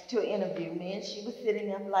and to interview me, and she was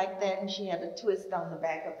sitting up like that, and she had a twist on the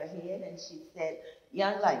back of her head, and she said,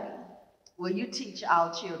 "Young lady, will you teach all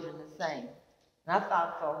children the same?" And I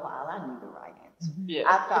thought for a while, I knew the right answer. Yeah.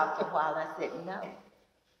 I thought for a while, I said, no,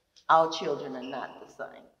 all children are not the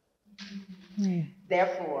same.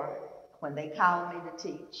 Therefore, when they called me to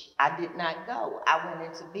teach, I did not go. I went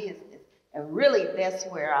into business, and really that's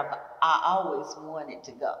where I always wanted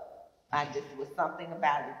to go. I just was something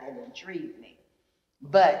about it that intrigued me.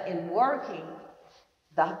 But in working,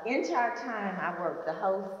 the entire time I worked, the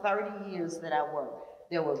whole 30 years that I worked,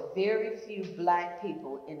 there were very few Black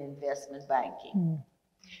people in investment banking.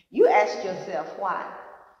 You ask yourself why.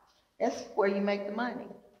 That's where you make the money.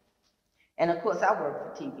 And of course, I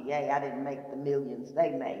worked for TVA. I didn't make the millions they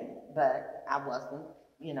made, but I wasn't,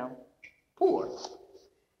 poor.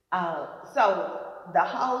 So the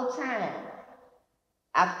whole time,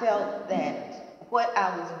 I felt that what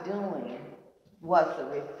I was doing was a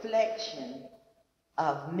reflection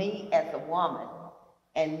of me as a woman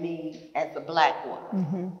and me as a Black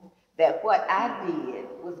woman. That what I did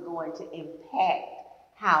was going to impact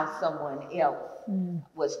how someone else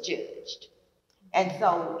was judged. And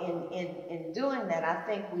so in doing that, I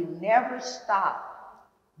think we never stop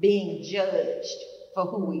being judged for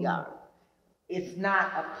who we are. It's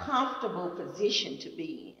not a comfortable position to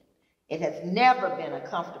be in. It has never been a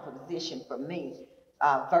comfortable position for me,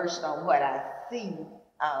 versed on what I see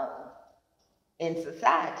in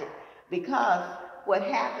society. Because what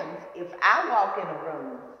happens, if I walk in a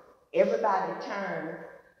room, everybody turns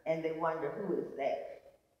and they wonder, who is that?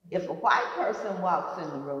 If a white person walks in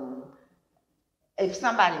the room, if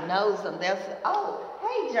somebody knows them, they'll say, "Oh,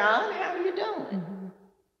 hey, John, how are you doing?"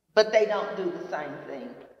 But they don't do the same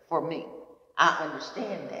thing for me. I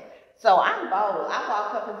understand that. So I'm bold. I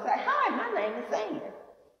walk up and say, "Hi, my name is Ann.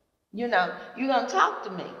 You're going to talk to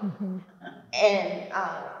me." And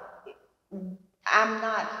I'm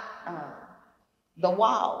not the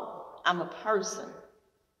wall. I'm a person.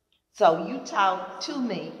 So you talk to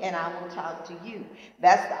me and I will talk to you.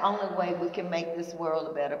 That's the only way we can make this world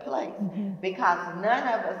a better place. Because none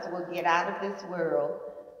of us will get out of this world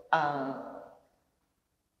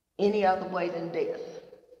any other way than death.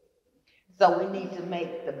 So we need to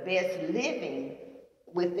make the best living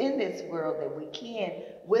within this world that we can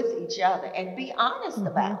with each other and be honest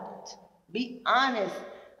about it. Be honest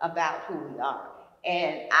about who we are.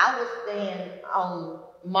 And I will stand on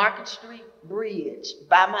Market Street Bridge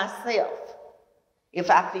by myself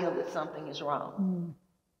if I feel that something is wrong.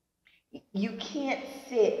 You can't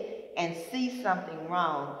sit and see something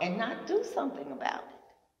wrong and not do something about it.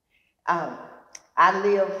 I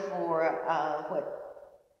lived for,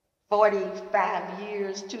 45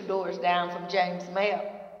 years, 2 doors down from James Mail,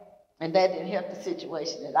 and that didn't help the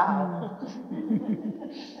situation at all.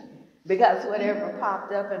 Because whatever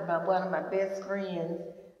popped up, and one of my best friends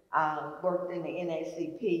worked in the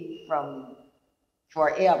NAACP from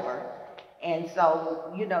forever. And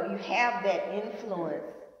so, you know, you have that influence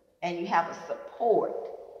and you have a support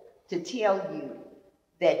to tell you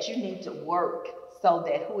that you need to work so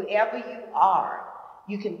that whoever you are,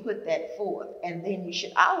 you can put that forth. And then you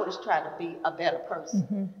should always try to be a better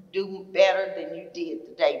person, do better than you did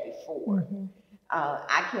the day before.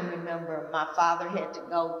 I can remember my father had to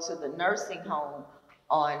go to the nursing home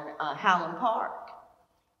on Howland Park,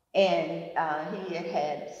 and he had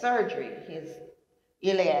had surgery. His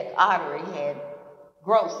iliac artery had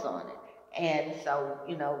growths on it. And so,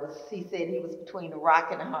 you know, he said he was between a rock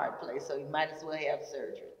and a hard place, so he might as well have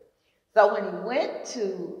surgery. So when he went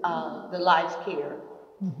to the life care,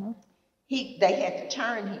 they had to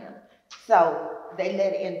turn him. So they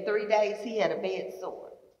let in 3 days, he had a bed sore.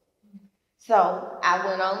 So I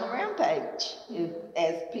went on the rampage,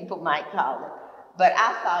 as people might call it. But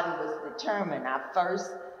I thought it was determined. I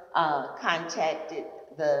first contacted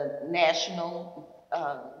the national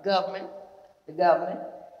government,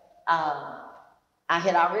 I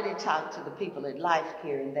had already talked to the people at Life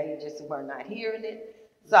Care, and they just were not hearing it.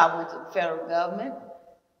 So I went to the federal government.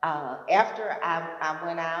 After I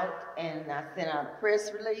went out and I sent out a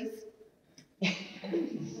press release,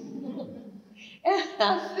 and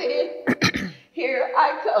I said, here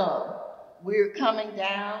I come. We're coming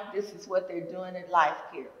down. This is what they're doing at Life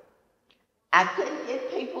Care. I couldn't get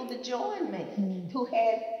people to join me who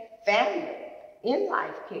had family in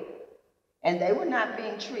Life Care, and they were not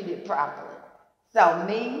being treated properly. So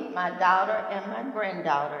me, my daughter, and my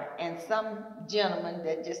granddaughter, and some gentleman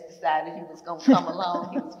that just decided he was going to come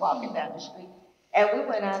along, he was walking down the street, and we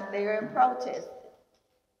went out there and protested.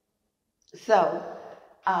 So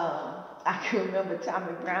I can remember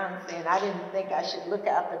Tommy Brown saying, I didn't think I should look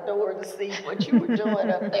out the door to see what you were doing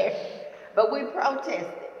up there. But we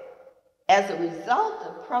protested. As a result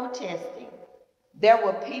of protesting, there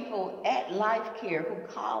were people at Life Care who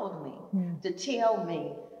called me to tell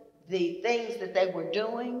me the things that they were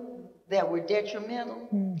doing that were detrimental.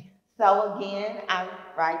 So again, I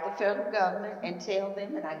write the federal government and tell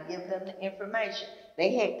them, and I give them the information.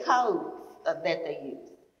 They had codes that they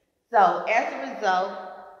used. So as a result,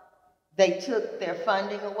 they took their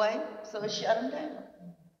funding away, so it shut them down.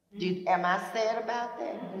 Am I sad about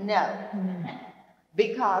that? No.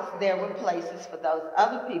 Because there were places for those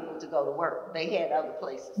other people to go to work. They had other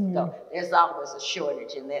places to go. There's always a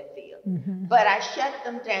shortage in that field. But I shut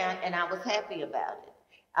them down, and I was happy about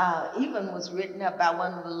it. Even was written up by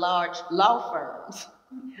one of the large law firms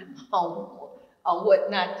on what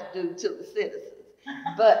not to do to the citizens.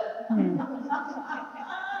 But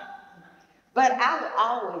I will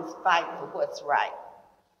always fight for what's right.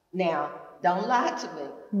 Now, don't lie to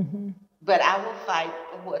me, but I will fight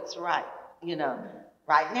for what's right. You know,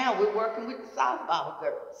 right now we're working with the softball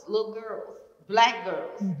girls, little girls, black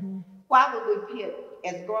girls. Why would we put,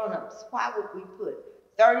 as grown-ups, why would we put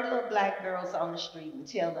 30 little black girls on the street and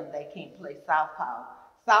tell them they can't play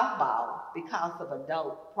softball because of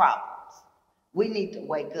adult problems? We need to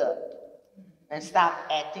wake up and stop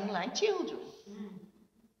acting like children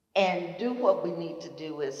and do what we need to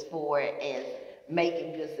do as far as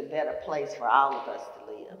making this a better place for all of us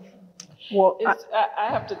to live. Well, I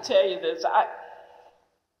have to tell you this.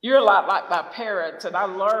 You're a lot like my parents, and I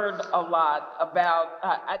learned a lot about,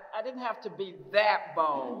 I didn't have to be that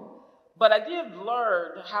bold, but I did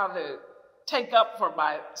learn how to take up for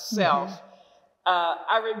myself.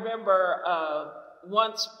 I remember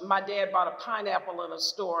once my dad bought a pineapple in a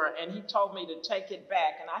store, and he told me to take it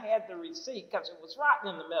back, and I had the receipt because it was rotten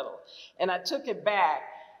in the middle, and I took it back,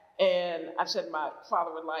 and I said my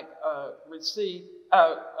father would like a receipt,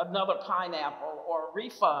 another pineapple or a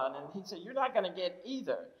refund. And he said, you're not going to get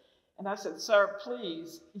either. And I said, sir,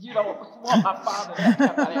 please, you don't want my father to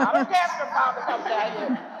come down here. I don't care if your father comes down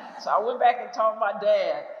here. So I went back and told my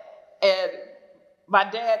dad. And my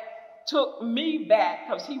dad took me back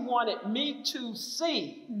because he wanted me to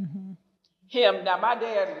see him. Now, my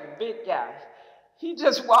dad is a big guy. He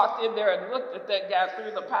just walked in there and looked at that guy,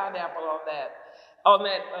 threw the pineapple on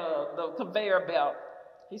the conveyor belt.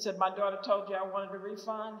 He said, my daughter told you I wanted a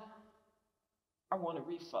refund? I want a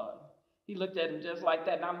refund. He looked at him just like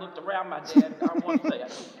that, and I looked around my dad, and I want to say,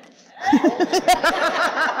 and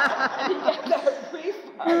he got that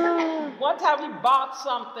refund. One time time he bought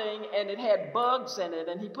something and it had bugs in it,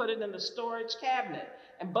 and he put it in the storage cabinet,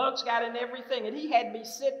 and bugs got in everything, and he had me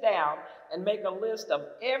sit down and make a list of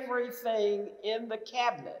everything in the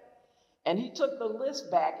cabinet. And he took the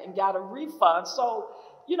list back and got a refund. So,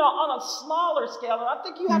 you know, on a smaller scale, and I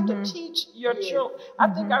think you have to teach your children. I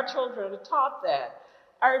think our children are taught that.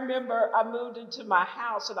 I remember I moved into my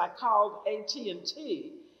house and I called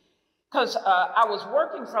AT&T because I was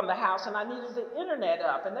working from the house and I needed the internet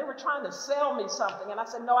up, and they were trying to sell me something. And I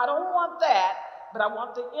said, no, I don't want that, but I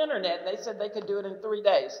want the internet. And they said they could do it in 3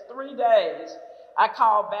 days. 3 days. I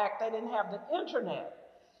called back, they didn't have the internet.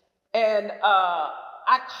 And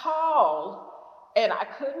I called and I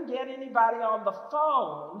couldn't get anybody on the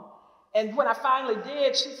phone. And when I finally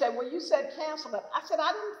did, she said, well, you said cancel it. I said,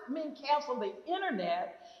 I didn't mean cancel the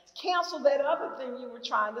internet, cancel that other thing you were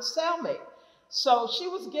trying to sell me. So she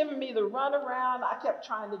was giving me the runaround. I kept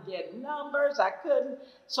trying to get numbers. I couldn't.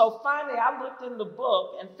 So finally, I looked in the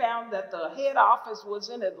book and found that the head office was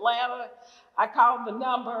in Atlanta. I called the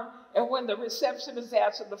number, and when the receptionist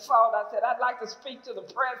answered the phone, I said, I'd like to speak to the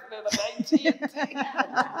president of AT&T.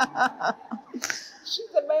 She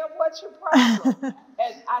said, ma'am, what's your problem?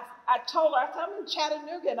 And I told her, I said, I'm in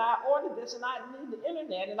Chattanooga, and I ordered this, and I need the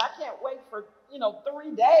internet, and I can't wait for,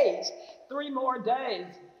 3 days, 3 more days.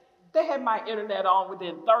 They had my internet on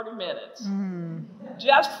within 30 minutes,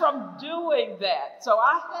 just from doing that. So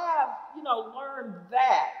I have, learned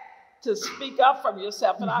that, to speak up for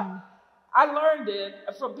yourself. And I learned it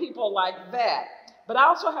from people like that. But I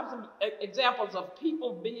also have some examples of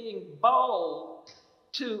people being bold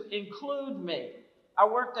to include me. I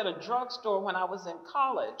worked at a drugstore when I was in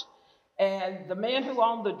college, and the man who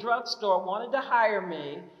owned the drugstore wanted to hire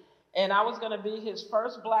me, and I was going to be his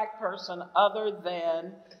first Black person other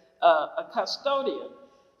than a custodian.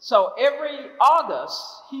 So every August,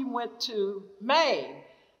 he went to Maine.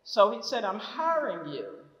 So he said, I'm hiring you,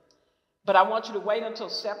 but I want you to wait until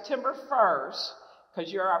September 1st,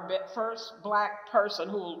 because you're our first Black person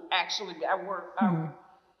who will actually, I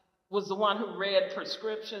was the one who read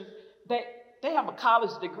prescriptions. They have a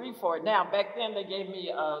college degree for it now. Back then, they gave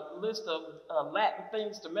me a list of Latin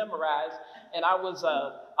things to memorize, and I was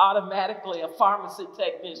automatically a pharmacy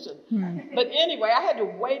technician. But anyway, I had to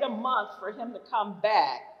wait a month for him to come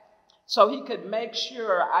back so he could make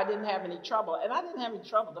sure I didn't have any trouble. And I didn't have any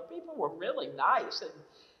trouble. The people were really nice.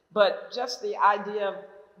 But just the idea of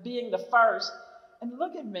being the first, and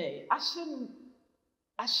look at me, I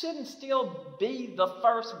shouldn't still be the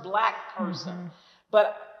first Black person,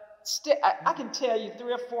 but still, I can tell you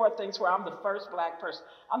 3 or 4 things where I'm the first Black person.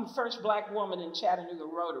 I'm the first Black woman in Chattanooga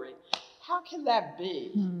Rotary. How can that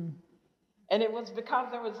be? And it was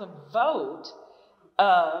because there was a vote.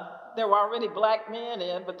 There were already Black men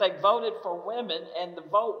in, but they voted for women, and the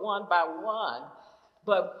vote won by 1.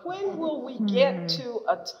 But when will we get to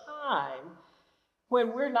a time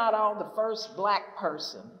when we're not all the first Black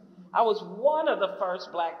person? I was one of the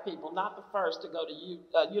first Black people, not the first, to go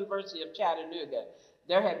to University of Chattanooga.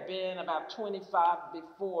 There had been about 25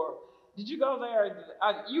 before. Did you go there?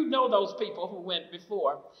 You know those people who went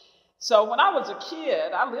before. So when I was a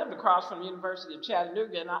kid, I lived across from the University of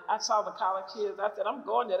Chattanooga, and I saw the college kids. I said, I'm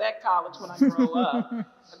going to that college when I grow up.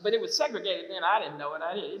 But it was segregated then. I didn't know it.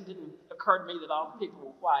 It didn't occur to me that all the people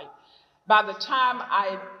were white. By the time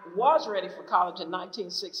I was ready for college in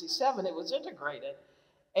 1967, it was integrated.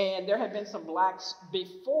 And there had been some Blacks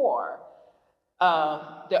before.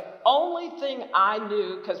 The only thing I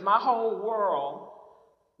knew, because my whole world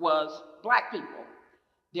was Black people,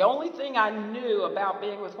 the only thing I knew about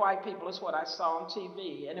being with white people is what I saw on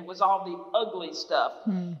TV, and it was all the ugly stuff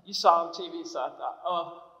you saw on TV. So I thought,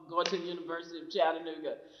 oh, I'm going to the University of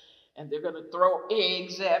Chattanooga, and they're going to throw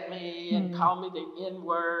eggs at me and call me the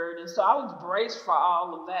N-word, and so I was braced for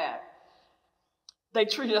all of that. They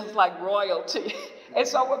treated us like royalty. And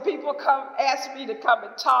so when people ask me to come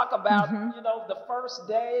and talk about, the first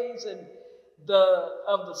days and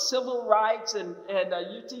of the civil rights and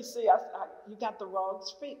UTC, you got the wrong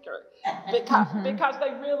speaker. Because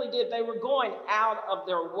they really did. They were going out of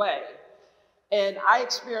their way. And I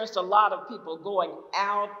experienced a lot of people going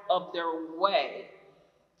out of their way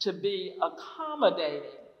to be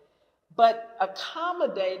accommodating. But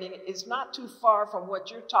accommodating is not too far from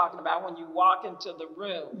what you're talking about when you walk into the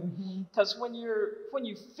room. Because when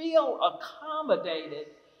you feel accommodated,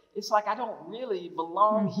 it's like, I don't really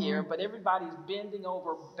belong here, but everybody's bending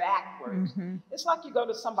over backwards. It's like you go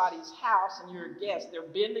to somebody's house and you're a guest. They're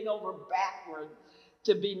bending over backwards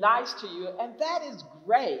to be nice to you, and that is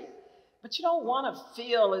great. But you don't want to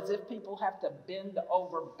feel as if people have to bend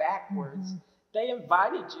over backwards. They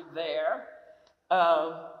invited you there.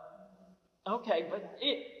 Okay, but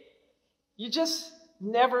you just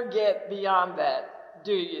never get beyond that,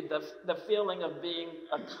 do you? The feeling of being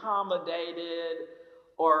accommodated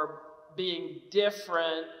or being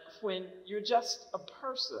different when you're just a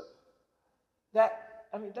person.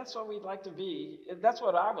 That's what we'd like to be. That's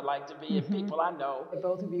what I would like to be, and people I know.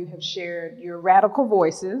 Both of you have shared your radical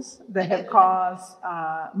voices that have caused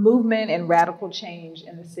movement and radical change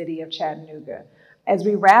in the city of Chattanooga. As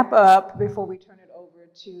we wrap up, before we turn it over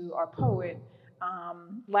to our poet,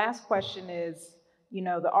 last question is,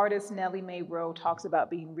 the artist Nellie Mae Rowe talks about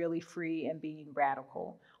being really free and being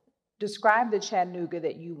radical. Describe the Chattanooga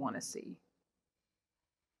that you want to see.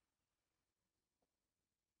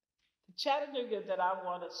 The Chattanooga that I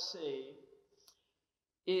want to see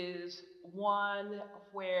is one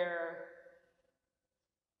where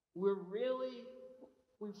we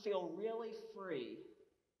feel really free,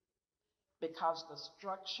 because the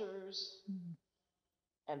structures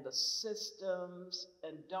and the systems,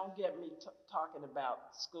 and don't get me talking about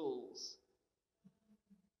schools.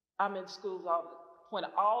 I'm in schools when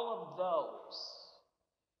all of those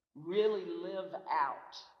really live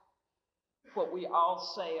out what we all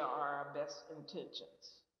say are our best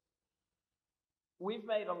intentions. We've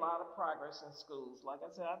made a lot of progress in schools. Like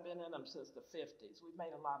I said, I've been in them since the 50s. We've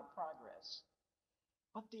made a lot of progress.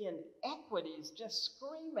 But the inequities just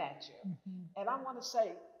scream at you. And I want to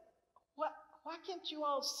say, why can't you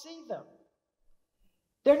all see them?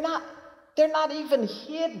 They're not even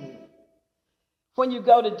hidden when you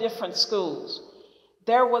go to different schools.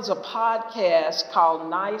 There was a podcast called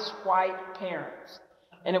Nice White Parents,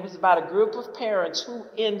 and it was about a group of parents who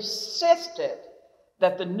insisted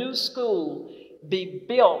that the new school be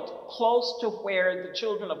built close to where the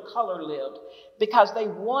children of color lived, because they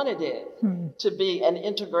wanted it to be an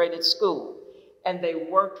integrated school. And they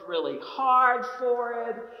worked really hard for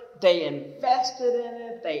it. They invested in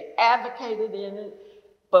it. They advocated in it.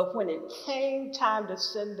 But when it came time to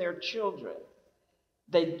send their children,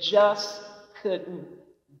 they just couldn't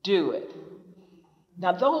do it.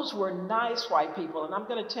 Now, those were nice white people, and I'm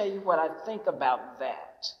going to tell you what I think about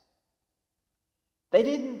that. They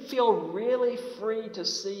didn't feel really free to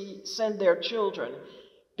send their children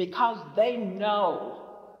because they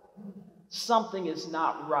know something is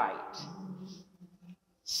not right.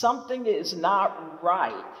 Something is not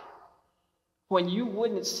right when you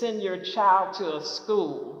wouldn't send your child to a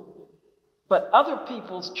school, but other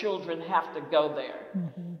people's children have to go there.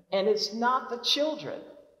 And it's not the children.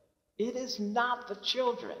 It is not the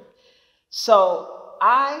children. So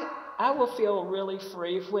I will feel really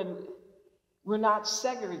free when we're not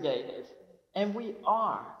segregated, and we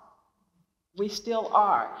are. We still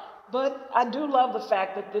are. But I do love the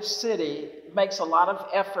fact that this city makes a lot of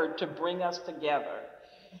effort to bring us together.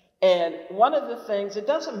 And one of the things, it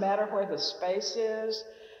doesn't matter where the space is.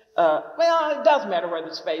 It does matter where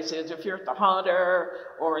the space is. If you're at the Hunter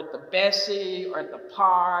or at the Bessie or at the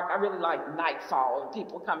park, I really like Nightfall and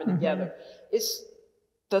people coming together.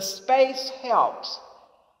 The space helps,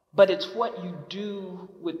 but it's what you do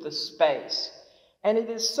with the space. And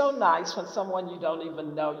it is so nice when someone you don't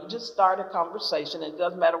even know, you just start a conversation, and it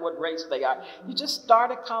doesn't matter what race they are. You just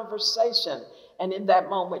start a conversation, and in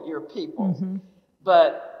that moment, you're people.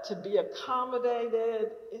 But to be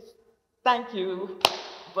accommodated, thank you,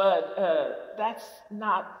 but that's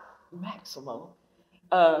not maximum.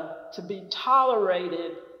 To be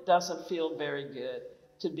tolerated doesn't feel very good.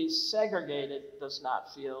 To be segregated does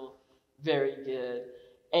not feel very good.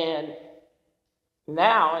 And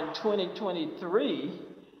now in 2023,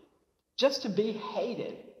 just to be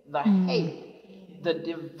hated, the hate, the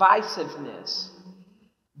divisiveness,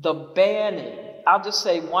 the banning. I'll just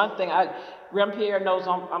say one thing. Jean-Pierre knows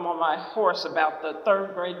I'm on my horse about the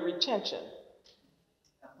third grade retention.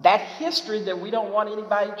 That history that we don't want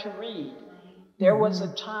anybody to read. There was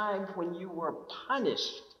a time when you were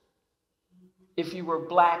punished if you were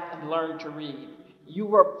Black and learned to read. You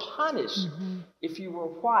were punished if you were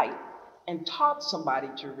white and taught somebody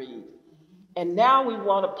to read. And now we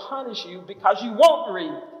want to punish you because you won't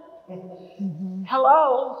read.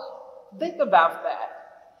 Hello, think about that.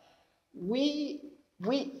 We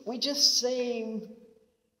just seem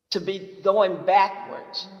to be going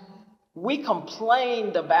backwards. We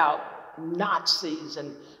complained about Nazis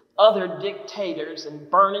and other dictators and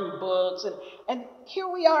burning books, and here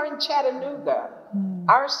we are in Chattanooga,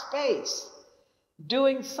 our space,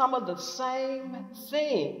 doing some of the same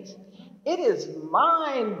things. It is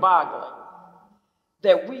mind-boggling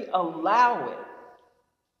that we allow it.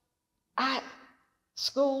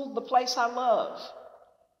 School, the place I love,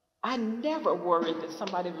 I never worried that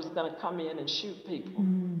somebody was going to come in and shoot people.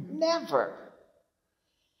 Never.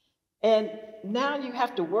 And now you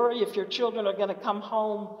have to worry if your children are going to come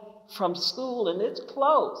home from school, and it's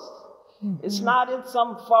close. It's not in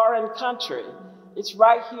some foreign country. It's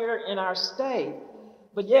right here in our state.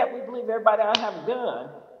 But yet we believe everybody ought to have a gun.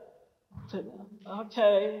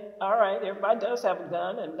 Okay, all right, everybody does have a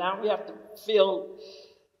gun, and now we have to feel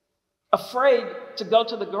afraid to go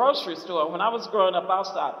to the grocery store. When I was growing up, I was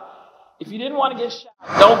thought, if you didn't want to get shot,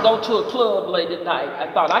 don't go to a club late at night.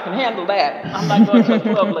 I thought, I can handle that. I'm not going to a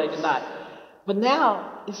club late at night. But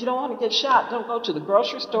now, if you don't want to get shot, don't go to the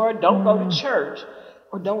grocery store, don't go to church,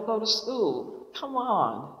 or don't go to school. Come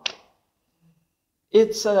on.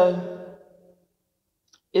 It's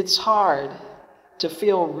hard to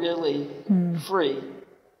feel really free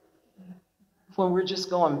when we're just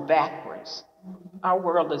going backwards. Our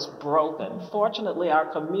world is broken. Fortunately, our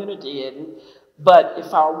community isn't. But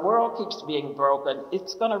if our world keeps being broken,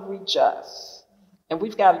 it's going to reach us. And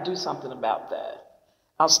we've got to do something about that.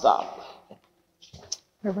 I'll stop.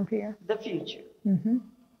 Reverend Pierre. The future.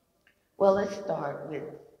 Well, let's start with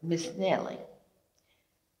Miss Nellie.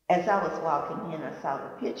 As I was walking in, I saw the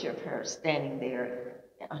picture of her standing there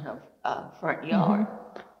on her front yard.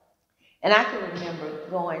 And I can remember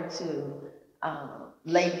going to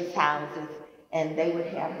ladies' houses, and they would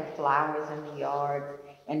have the flowers in the yard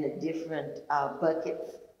and the different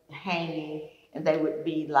buckets hanging, and they would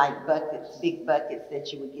be like buckets, big buckets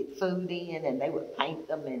that you would get food in, and they would paint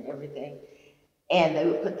them and everything. And they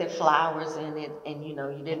would put their flowers in it, and you know,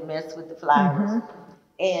 you didn't mess with the flowers.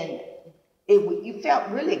 And you felt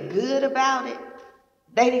really good about it.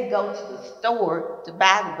 They didn't go to the store to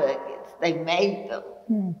buy the buckets. They made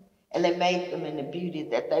them. And they made them in the beauty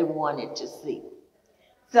that they wanted to see.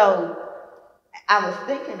 So I was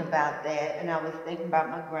thinking about that, and I was thinking about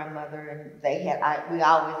my grandmother, and we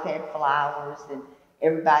always had flowers, and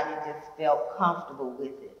everybody just felt comfortable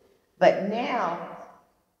with it. But now,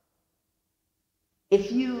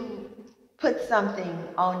 if you put something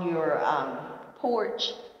on your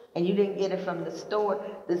porch and you didn't get it from the store,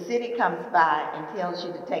 the city comes by and tells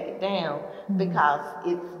you to take it down because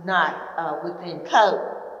it's not within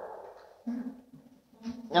code.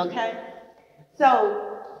 Okay?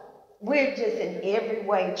 So we're just in every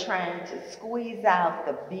way trying to squeeze out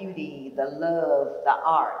the beauty, the love, the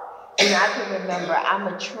art. And I can remember, I'm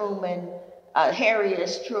a Truman, Harry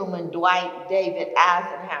S. Truman, Dwight David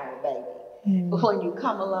Eisenhower baby. When you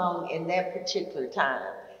come along in that particular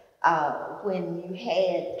time, when you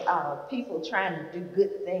had people trying to do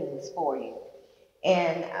good things for you.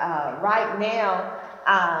 And right now,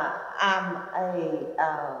 I'm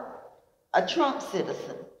a Trump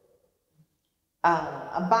citizen,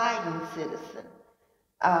 a Biden citizen,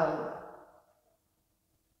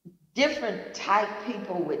 different type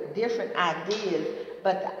people with different ideas,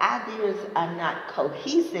 but the ideas are not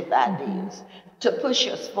cohesive ideas to push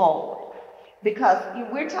us forward. Because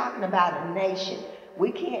we're talking about a nation.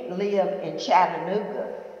 We can't live in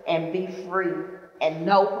Chattanooga and be free and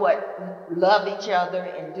love each other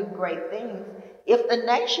and do great things if the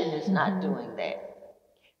nation is not doing that.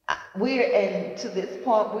 And to this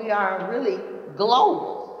point, we are really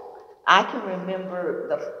global. I can remember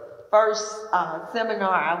the first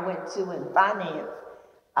seminar I went to in finance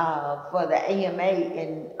for the AMA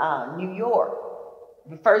in New York.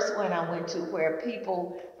 The first one I went to where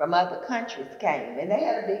people from other countries came, and they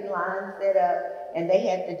had a big line set up, and they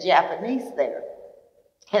had the Japanese there.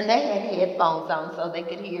 And they had headphones on so they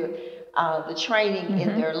could hear the training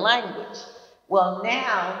in their language. Well,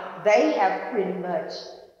 now they have pretty much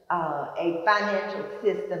a financial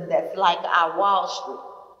system that's like our Wall Street,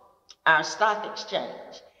 our stock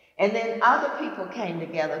exchange. And then other people came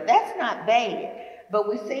together. That's not bad, but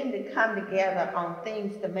we seem to come together on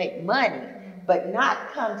things to make money, but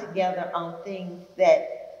not come together on things that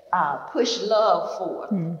push love forth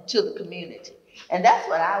to the community. And that's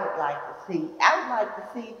what I would like to see. I would like to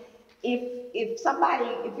see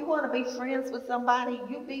if you want to be friends with somebody,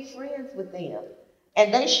 you be friends with them.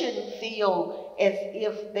 And they shouldn't feel as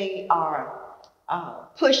if they are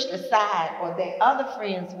pushed aside or their other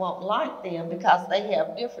friends won't like them because they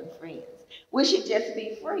have different friends. We should just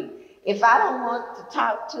be free. If I don't want to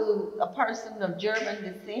talk to a person of German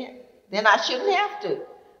descent, then I shouldn't have to.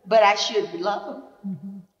 But I should love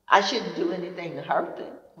them. I shouldn't do anything to hurt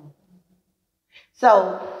them.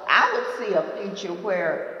 So I would see a future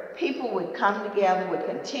where people would come together, would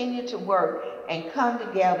continue to work and come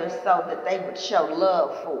together so that they would show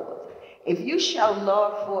love forth. If you show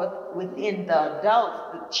love forth within the adults,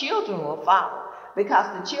 the children will follow because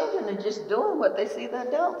the children are just doing what they see the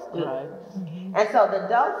adults do. Right. And so the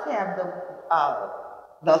adults have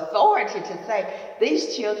the authority to say,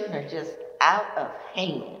 these children are just out of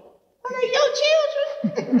hand. Well, they're your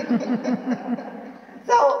children.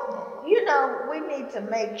 So, we need wanted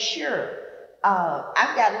to make sure,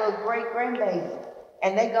 I've got little great grandbabies,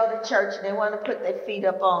 and they go to church and they want to put their feet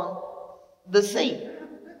up on the seat.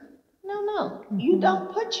 No, you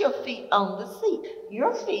don't put your feet on the seat.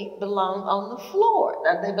 Your feet belong on the floor.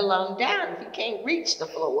 They belong down. If you can't reach the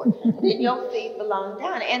floor, then your feet belong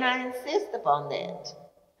down. And I insist upon that.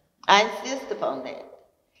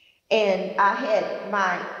 And I had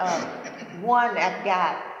my one I've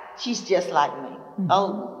got, she's just like me.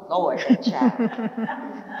 Oh, Lord, that child.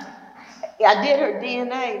 I did her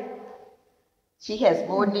DNA. She has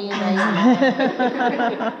more DNA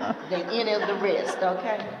than any of the rest,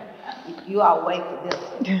 okay? You all wait for this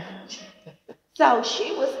one. So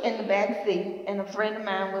she was in the back seat, and a friend of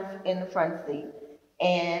mine was in the front seat.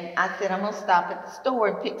 And I said, I'm going to stop at the store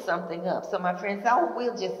and pick something up. So my friend said, oh,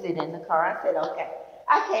 we'll just sit in the car. I said, okay.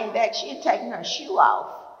 I came back. She had taken her shoe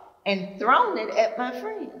off and thrown it at my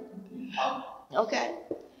friend. Okay.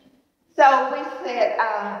 So we said,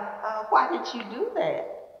 why did you do that?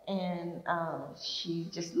 And she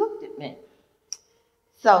just looked at me.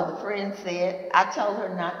 So the friend said, I told her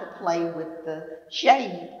not to play with the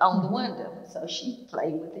shade on the window. So she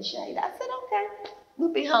played with the shade. I said, okay,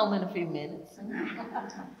 we'll be home in a few minutes.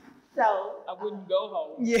 So I wouldn't go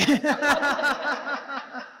home. Yeah.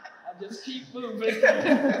 I just keep moving.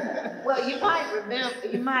 well, you might heard me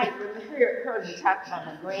talk about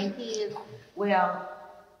my grandkids. Well,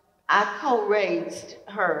 I co-raised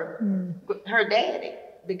her daddy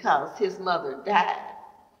because his mother died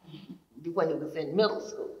when he was in middle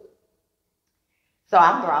school. So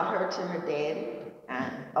I brought her to her daddy.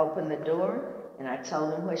 I opened the door and I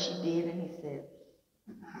told him what she did, and he said,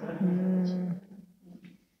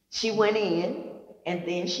 she went in, and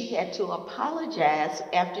then she had to apologize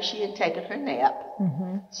after she had taken her nap.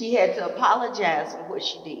 She had to apologize for what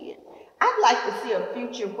she did. I'd like to see a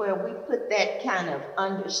future where we put that kind of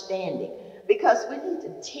understanding, because we need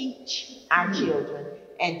to teach our children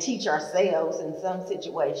and teach ourselves in some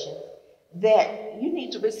situations that you need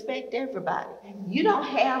to respect everybody. You don't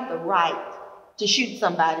have the right to shoot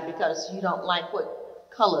somebody because you don't like what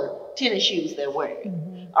color tennis shoes they're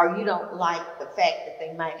wearing, or you don't like the fact that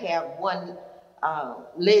they might have one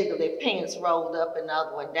leg of their pants rolled up and the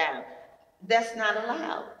other one down. That's not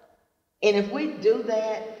allowed. And if we do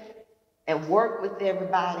that and work with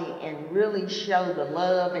everybody and really show the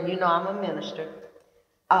love, and you know I'm a minister,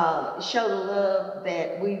 show the love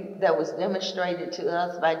that was demonstrated to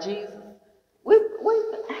us by Jesus, we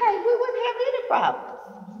wouldn't have any problems.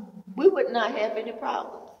 We would not have any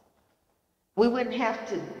problems. We wouldn't have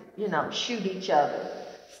to, shoot each other,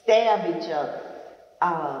 stab each other.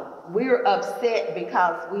 We're upset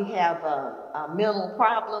because we have a mental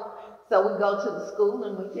problem, so we go to the school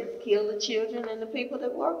and we just kill the children and the people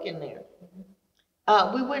that work in there.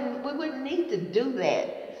 We wouldn't need to do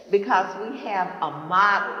that because we have a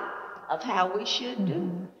model of how we should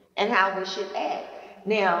do and how we should act.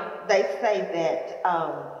 Now, they say that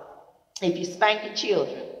if you spank your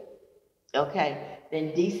children, okay,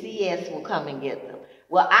 then DCS will come and get them.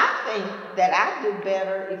 Well, I think that I'd do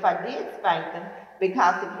better if I did spank them,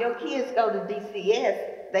 because if your kids go to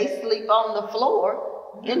DCS, they sleep on the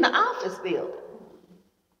floor in the office building.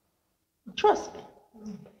 Trust me.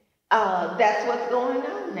 That's what's going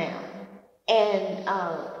on now. And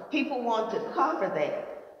people want to cover that.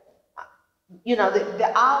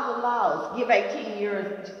 All the laws give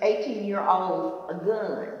 18-year-olds a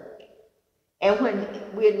gun. And when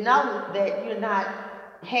we know that you're not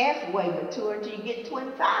halfway mature until you get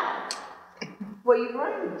 25, where your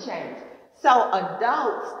brain change. So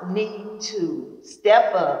adults need to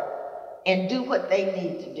step up and do what they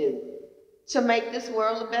need to do to make this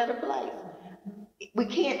world a better place. We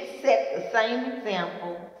can't set the same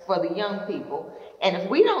example for the young people. And if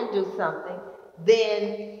we don't do something,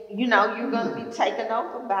 then, you're going to be taken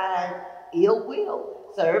over by ill will.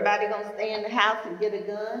 So everybody going to stay in the house and get a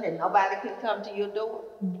gun and nobody can come to your door.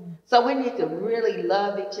 So we need to really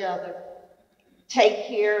love each other, take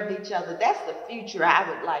care of each other. That's the future I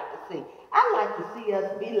would like to see. I'd like to see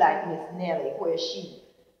us be like Miss Nellie, where she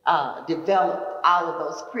developed all of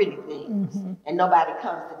those pretty things, and nobody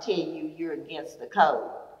comes to tell you you're against the code,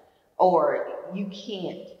 or you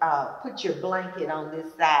can't put your blanket on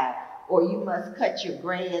this side, or you must cut your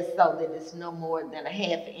grass so that it's no more than a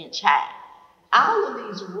half-inch high. All of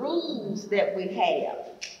these rules that we have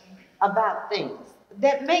about things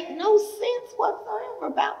that make no sense whatsoever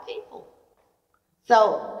about people.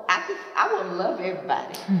 So I want to love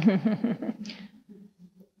everybody.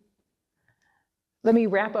 Let me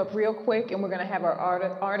wrap up real quick, and we're going to have our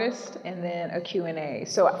artist and then a Q&A.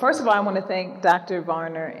 So first of all, I want to thank Dr.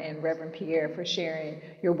 Varner and Reverend Pierre for sharing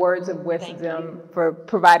your words of wisdom, for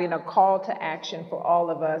providing a call to action for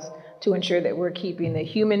all of us to ensure that we're keeping the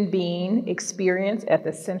human being experience at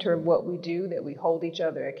the center of what we do, that we hold each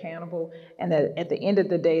other accountable, and that at the end of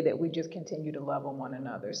the day that we just continue to love on one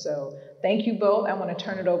another. So thank you both. I want to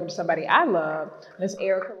turn it over to somebody I love, Ms.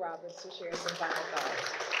 Erika Roberts, to share some final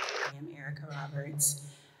thoughts. I am Erika Roberts,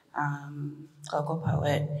 local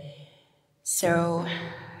poet. So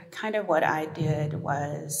kind of what I did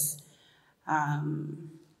was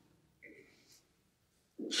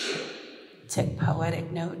took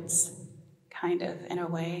poetic notes, kind of in a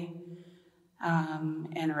way,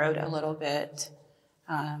 and wrote a little bit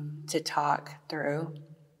to talk through.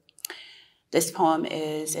 This poem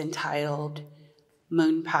is entitled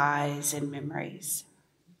Moon Pies and Memories.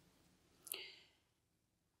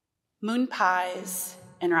 Moon pies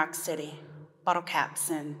in Rock City, bottle caps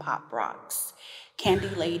and pop rocks, candy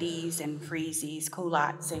ladies and freezies,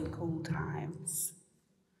 culottes and cool times.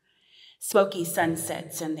 Smoky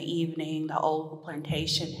sunsets in the evening, the old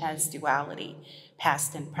plantation has duality,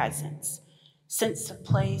 past and present. Sense of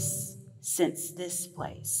place, since this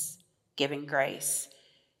place, giving grace.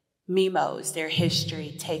 Memos, their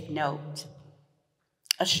history, take note.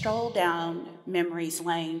 A stroll down memory's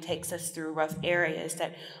lane takes us through rough areas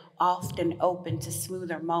that often open to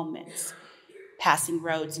smoother moments. Passing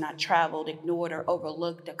roads not traveled, ignored or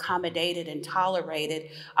overlooked, accommodated and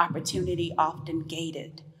tolerated, opportunity often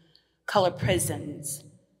gated. Color prisons,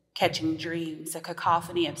 catching dreams, a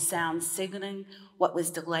cacophony of sounds signaling what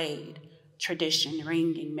was delayed. Tradition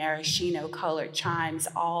ringing, maraschino colored chimes,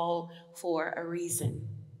 all for a reason.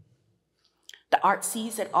 The art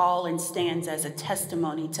sees it all and stands as a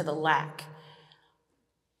testimony to the lack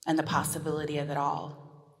and the possibility of it all.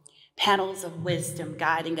 Panels of wisdom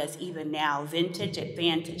guiding us even now, vintage at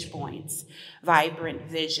vantage points, vibrant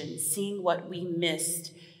visions, seeing what we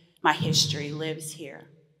missed. My history lives here.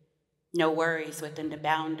 No worries within the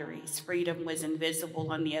boundaries. Freedom was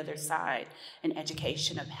invisible on the other side. An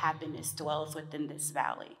education of happiness dwells within this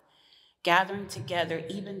valley. Gathering together,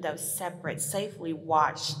 even though separate, safely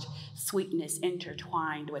watched, sweetness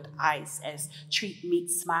intertwined with ice as treat meet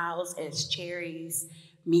smiles as cherries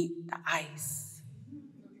meet the ice.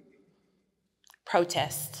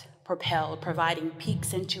 Protest, propelled, providing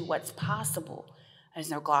peeks into what's possible.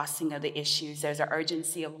 There's no glossing of the issues. There's an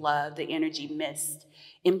urgency of love, the energy missed,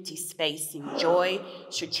 empty spacing, joy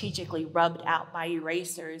strategically rubbed out by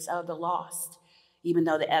erasers of the lost, even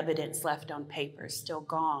though the evidence left on paper is still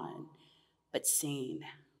gone, but seen.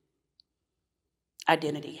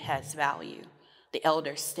 Identity has value. The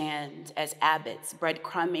elders stand as abbots,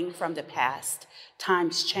 breadcrumbing from the past.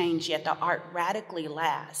 Times change, yet the art radically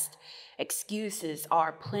lasts. Excuses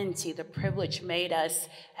are plenty. The privilege made us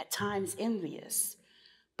at times envious.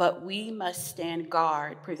 But we must stand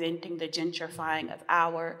guard, preventing the gentrifying of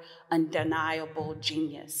our undeniable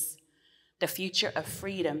genius. The future of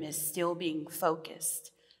freedom is still being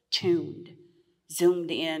focused, tuned,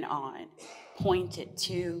 zoomed in on, pointed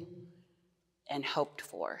to, and hoped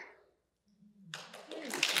for. I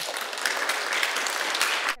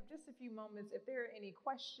have just a few moments. If there are any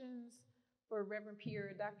questions for Reverend Pierre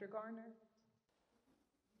or Dr. Garner?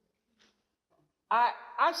 I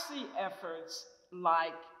see efforts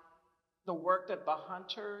like the work that the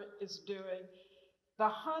Hunter is doing. The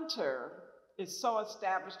Hunter is so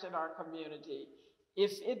established in our community.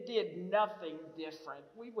 If it did nothing different,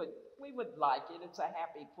 we would like it. It's a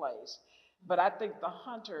happy place. But I think the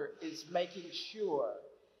Hunter is making sure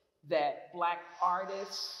that Black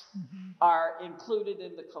artists are included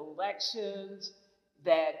in the collections,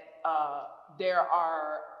 that there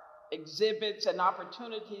are exhibits and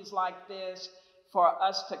opportunities like this for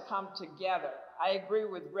us to come together. I agree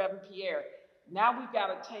with Reverend Pierre. Now we've got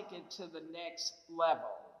to take it to the next level.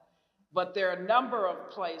 But there are a number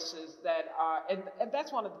of places that are, and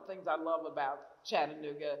that's one of the things I love about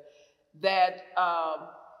Chattanooga, that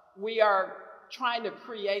we are trying to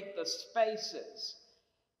create the spaces,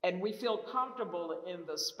 and we feel comfortable in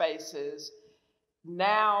the spaces.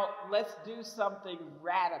 Now let's do something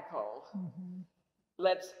radical.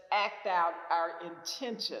 Let's act out our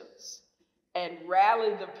intentions and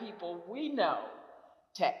rally the people we know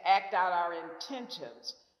to act out our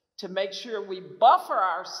intentions, to make sure we buffer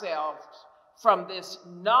ourselves from this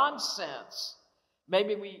nonsense.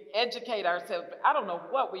 Maybe we educate ourselves, but I don't know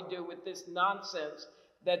what we do with this nonsense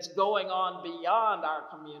that's going on beyond our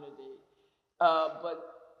community. But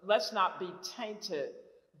let's not be tainted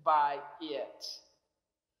by it.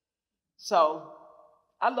 So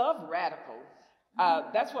I love radical.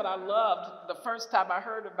 That's what I loved the first time I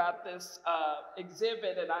heard about this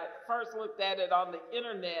exhibit, and I first looked at it on the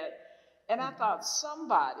internet, and I thought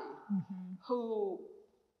somebody who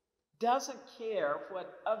doesn't care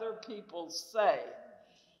what other people say.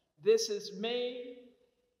 This is me,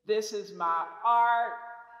 this is my art,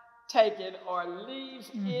 take it or leave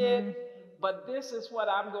it, but this is what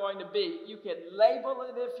I'm going to be. You can label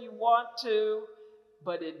it if you want to,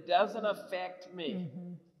 but it doesn't affect me.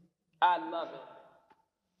 I love it.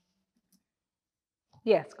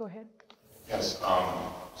 Yes, go ahead. Yes, so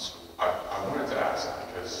I wanted to ask,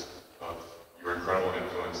 because of your incredible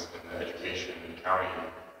influence in the education in the county,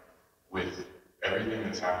 with everything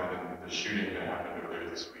that's happened in the shooting that happened earlier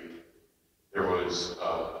this week, there was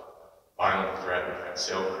a violent threat at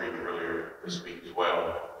Sail Creek earlier this week as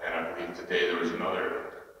well, and I believe today there was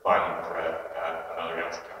another violent threat at another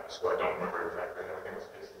Johnson County school. I don't remember exactly how it was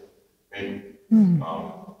maybe.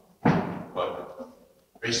 But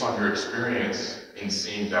based on your experience in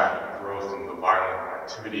seeing that growth in the violent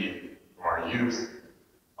activity from our youth,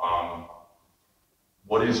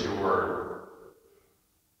 what is your,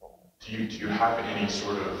 do you have any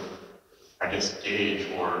sort of, I guess,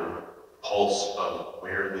 gauge or pulse of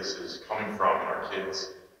where this is coming from in our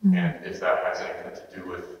kids, and if that has anything to do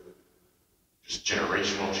with just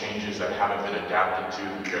generational changes that haven't been adapted to,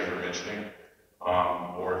 that you guys were mentioning,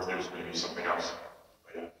 or if there's maybe something else.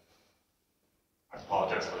 But yeah, I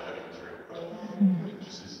apologize for the heavy material, but it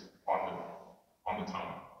just is on the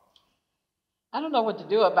tongue. I don't know what to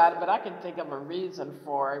do about it, but I can think of a reason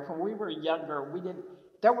for it. When we were younger,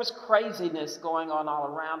 there was craziness going on all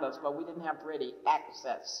around us, but we didn't have ready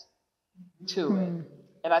access to it.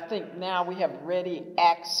 And I think now we have ready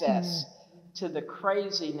access to the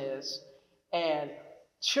craziness, and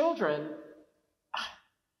children,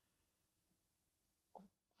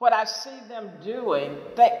 what I see them doing,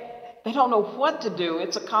 they don't know what to do.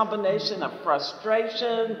 It's a combination of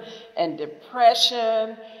frustration and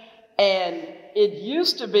depression. And it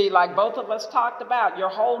used to be, like both of us talked about, your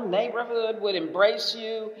whole neighborhood would embrace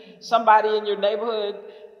you. Somebody in your neighborhood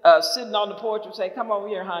sitting on the porch would say, "Come over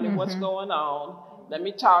here, honey, what's going on? Let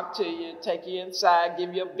me talk to you," take you inside,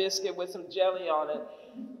 give you a biscuit with some jelly on it.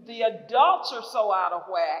 The adults are so out of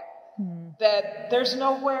whack that there's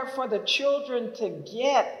nowhere for the children to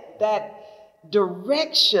get that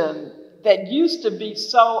direction that used to be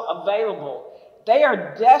so available. They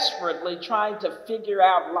are desperately trying to figure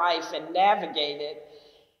out life and navigate it,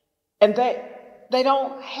 and they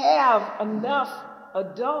don't have enough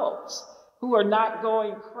adults who are not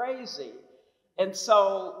going crazy. And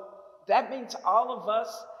so that means all of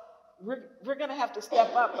us, we're gonna have to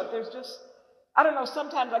step up, but there's just, I don't know,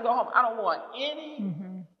 sometimes I go home, I don't want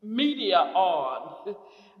any media on.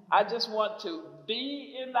 I just want to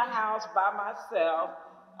be in the house by myself.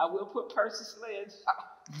 I will put Percy Sledge on.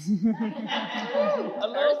 a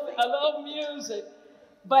little music.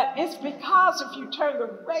 But it's because if you turn the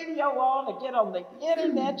radio on and get on the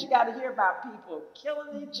internet, you got to hear about people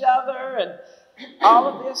killing each other and all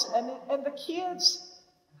of this. And the kids,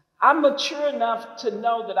 I'm mature enough to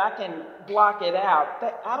know that I can block it out.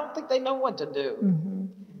 I don't think they know what to do.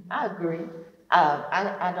 I agree.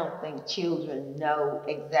 I don't think children know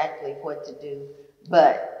exactly what to do,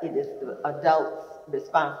 but it is the adult's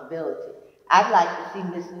responsibility. I'd like to see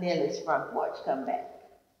Miss Nellie's front porch come back.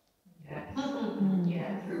 Yes.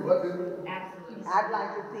 Absolutely. I'd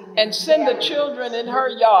like to see Miss And send the Nellie's, children in her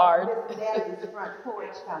yard. Miss Nellie's front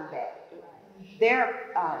porch come back.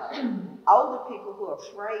 There are older people who are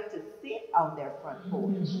afraid to sit on their front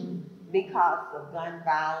porch because of gun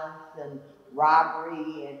violence and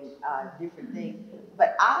robbery and different things.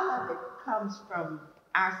 But all of it comes from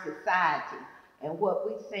our society and what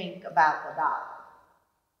we think about the dollar.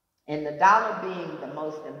 And the dollar being the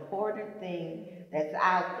most important thing that's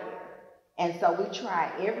out there. And so we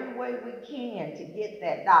try every way we can to get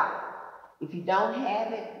that dollar. If you don't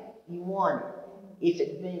have it, you want it. If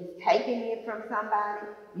it means taking it from somebody,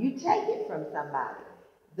 you take it from somebody.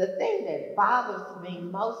 The thing that bothers me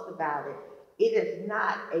most about it, it is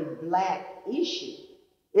not a Black issue.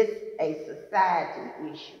 It's a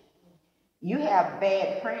society issue. You have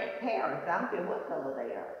bad parents, I don't care what color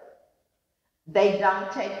they are. They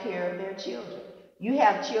don't take care of their children. You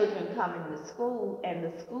have children coming to school, and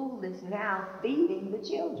the school is now feeding the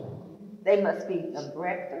children. They must feed them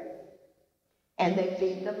breakfast, and they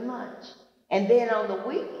feed them lunch. And then on the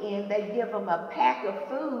weekend, they give them a pack of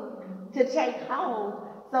food to take home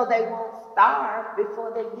so they won't starve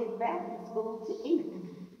before they get back to school to eat.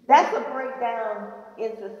 That's a breakdown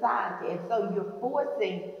in society. And so you're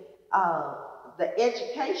forcing the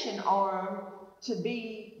education arm to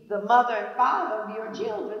be the mother and father of your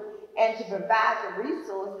children, and to provide the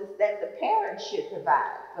resources that the parents should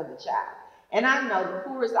provide for the child. And I know the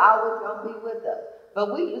poor is always going to be with us,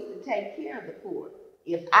 but we used to take care of the poor.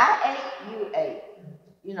 If I ate, you ate.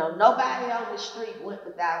 You know, nobody on the street went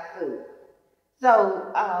without food.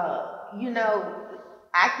 So, you know,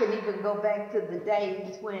 I can even go back to the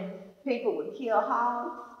days when people would kill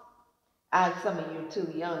hogs. Some of you are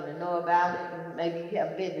too young to know about it, and maybe you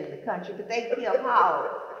haven't been in the country, but they kill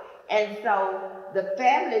hogs. And so the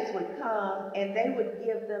families would come and they would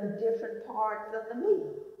give them different parts of the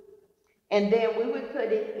meat. And then we would put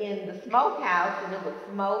it in the smokehouse and it would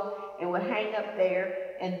smoke and would hang up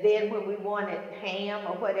there. And then when we wanted ham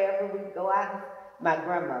or whatever, we'd go out, and my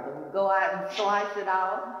grandmother would go out and slice it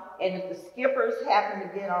off. And if the skippers happened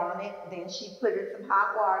to get on it, then she'd put in some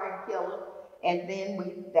hot water and kill them. And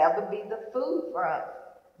then that would be the food for us.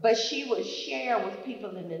 But she would share with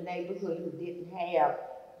people in the neighborhood who didn't have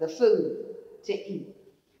the food to eat.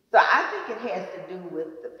 So I think it has to do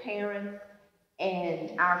with the parents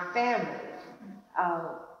and our families.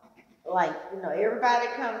 Like, you know, everybody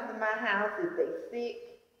comes to my house. If they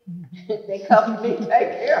sick, they come to me to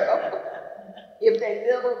take care of them. If they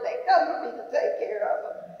little, they come to me to take care of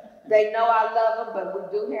them. They know I love them, but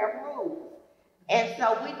we do have rules. And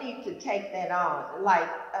so we need to take that on. Like,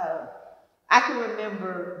 I can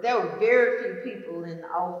remember there were very few people in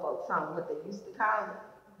the old folks' home, what they used to call it.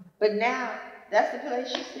 But now, that's the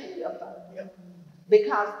place you send your folks. Yep.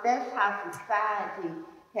 Because that's how society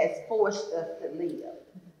has forced us to live.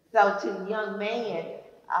 So to young man,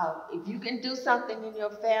 if you can do something in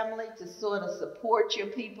your family to sort of support your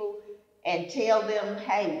people and tell them,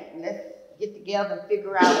 hey, let's get together and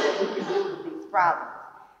figure out what we can do with these problems.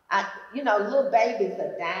 You know, little babies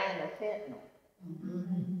are dying of fentanyl.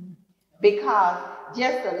 Mm-hmm. Because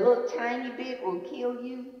just a little tiny bit will kill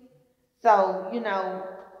you. So, you know,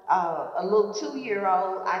 a little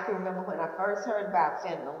 2-year-old, I can remember when I first heard about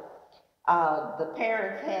fentanyl, the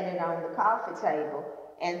parents had it on the coffee table.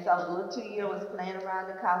 And so the little 2-year-old was playing around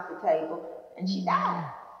the coffee table and she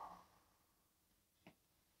died.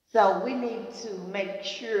 So we need to make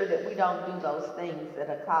sure that we don't do those things that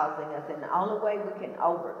are causing us. And the only way we can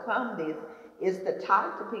overcome this is to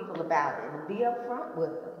talk to people about it and be upfront with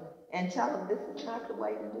them and tell them this is not the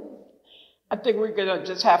way to do it. I think we're gonna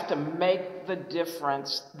just have to make the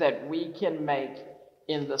difference that we can make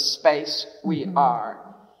in the space we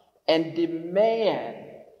are and demand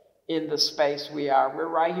in the space we are. We're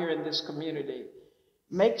right here in this community.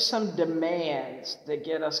 Make some demands that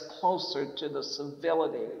get us closer to the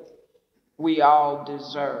civility we all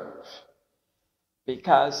deserve.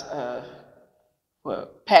 Because,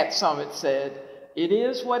 Pat Summit said, it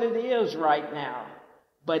is what it is right now,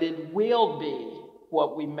 but it will be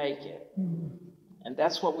what we make it. And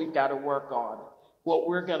that's what we've got to work on. What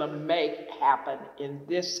we're gonna make happen in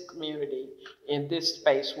this community, in this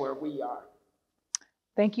space where we are.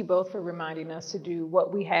 Thank you both for reminding us to do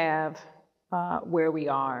what we have where we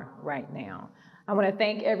are right now. I want to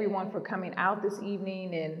thank everyone for coming out this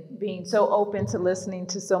evening and being so open to listening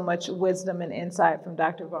to so much wisdom and insight from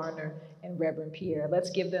Dr. Varner and Reverend Pierre. Let's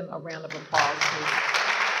give them a round of applause, please.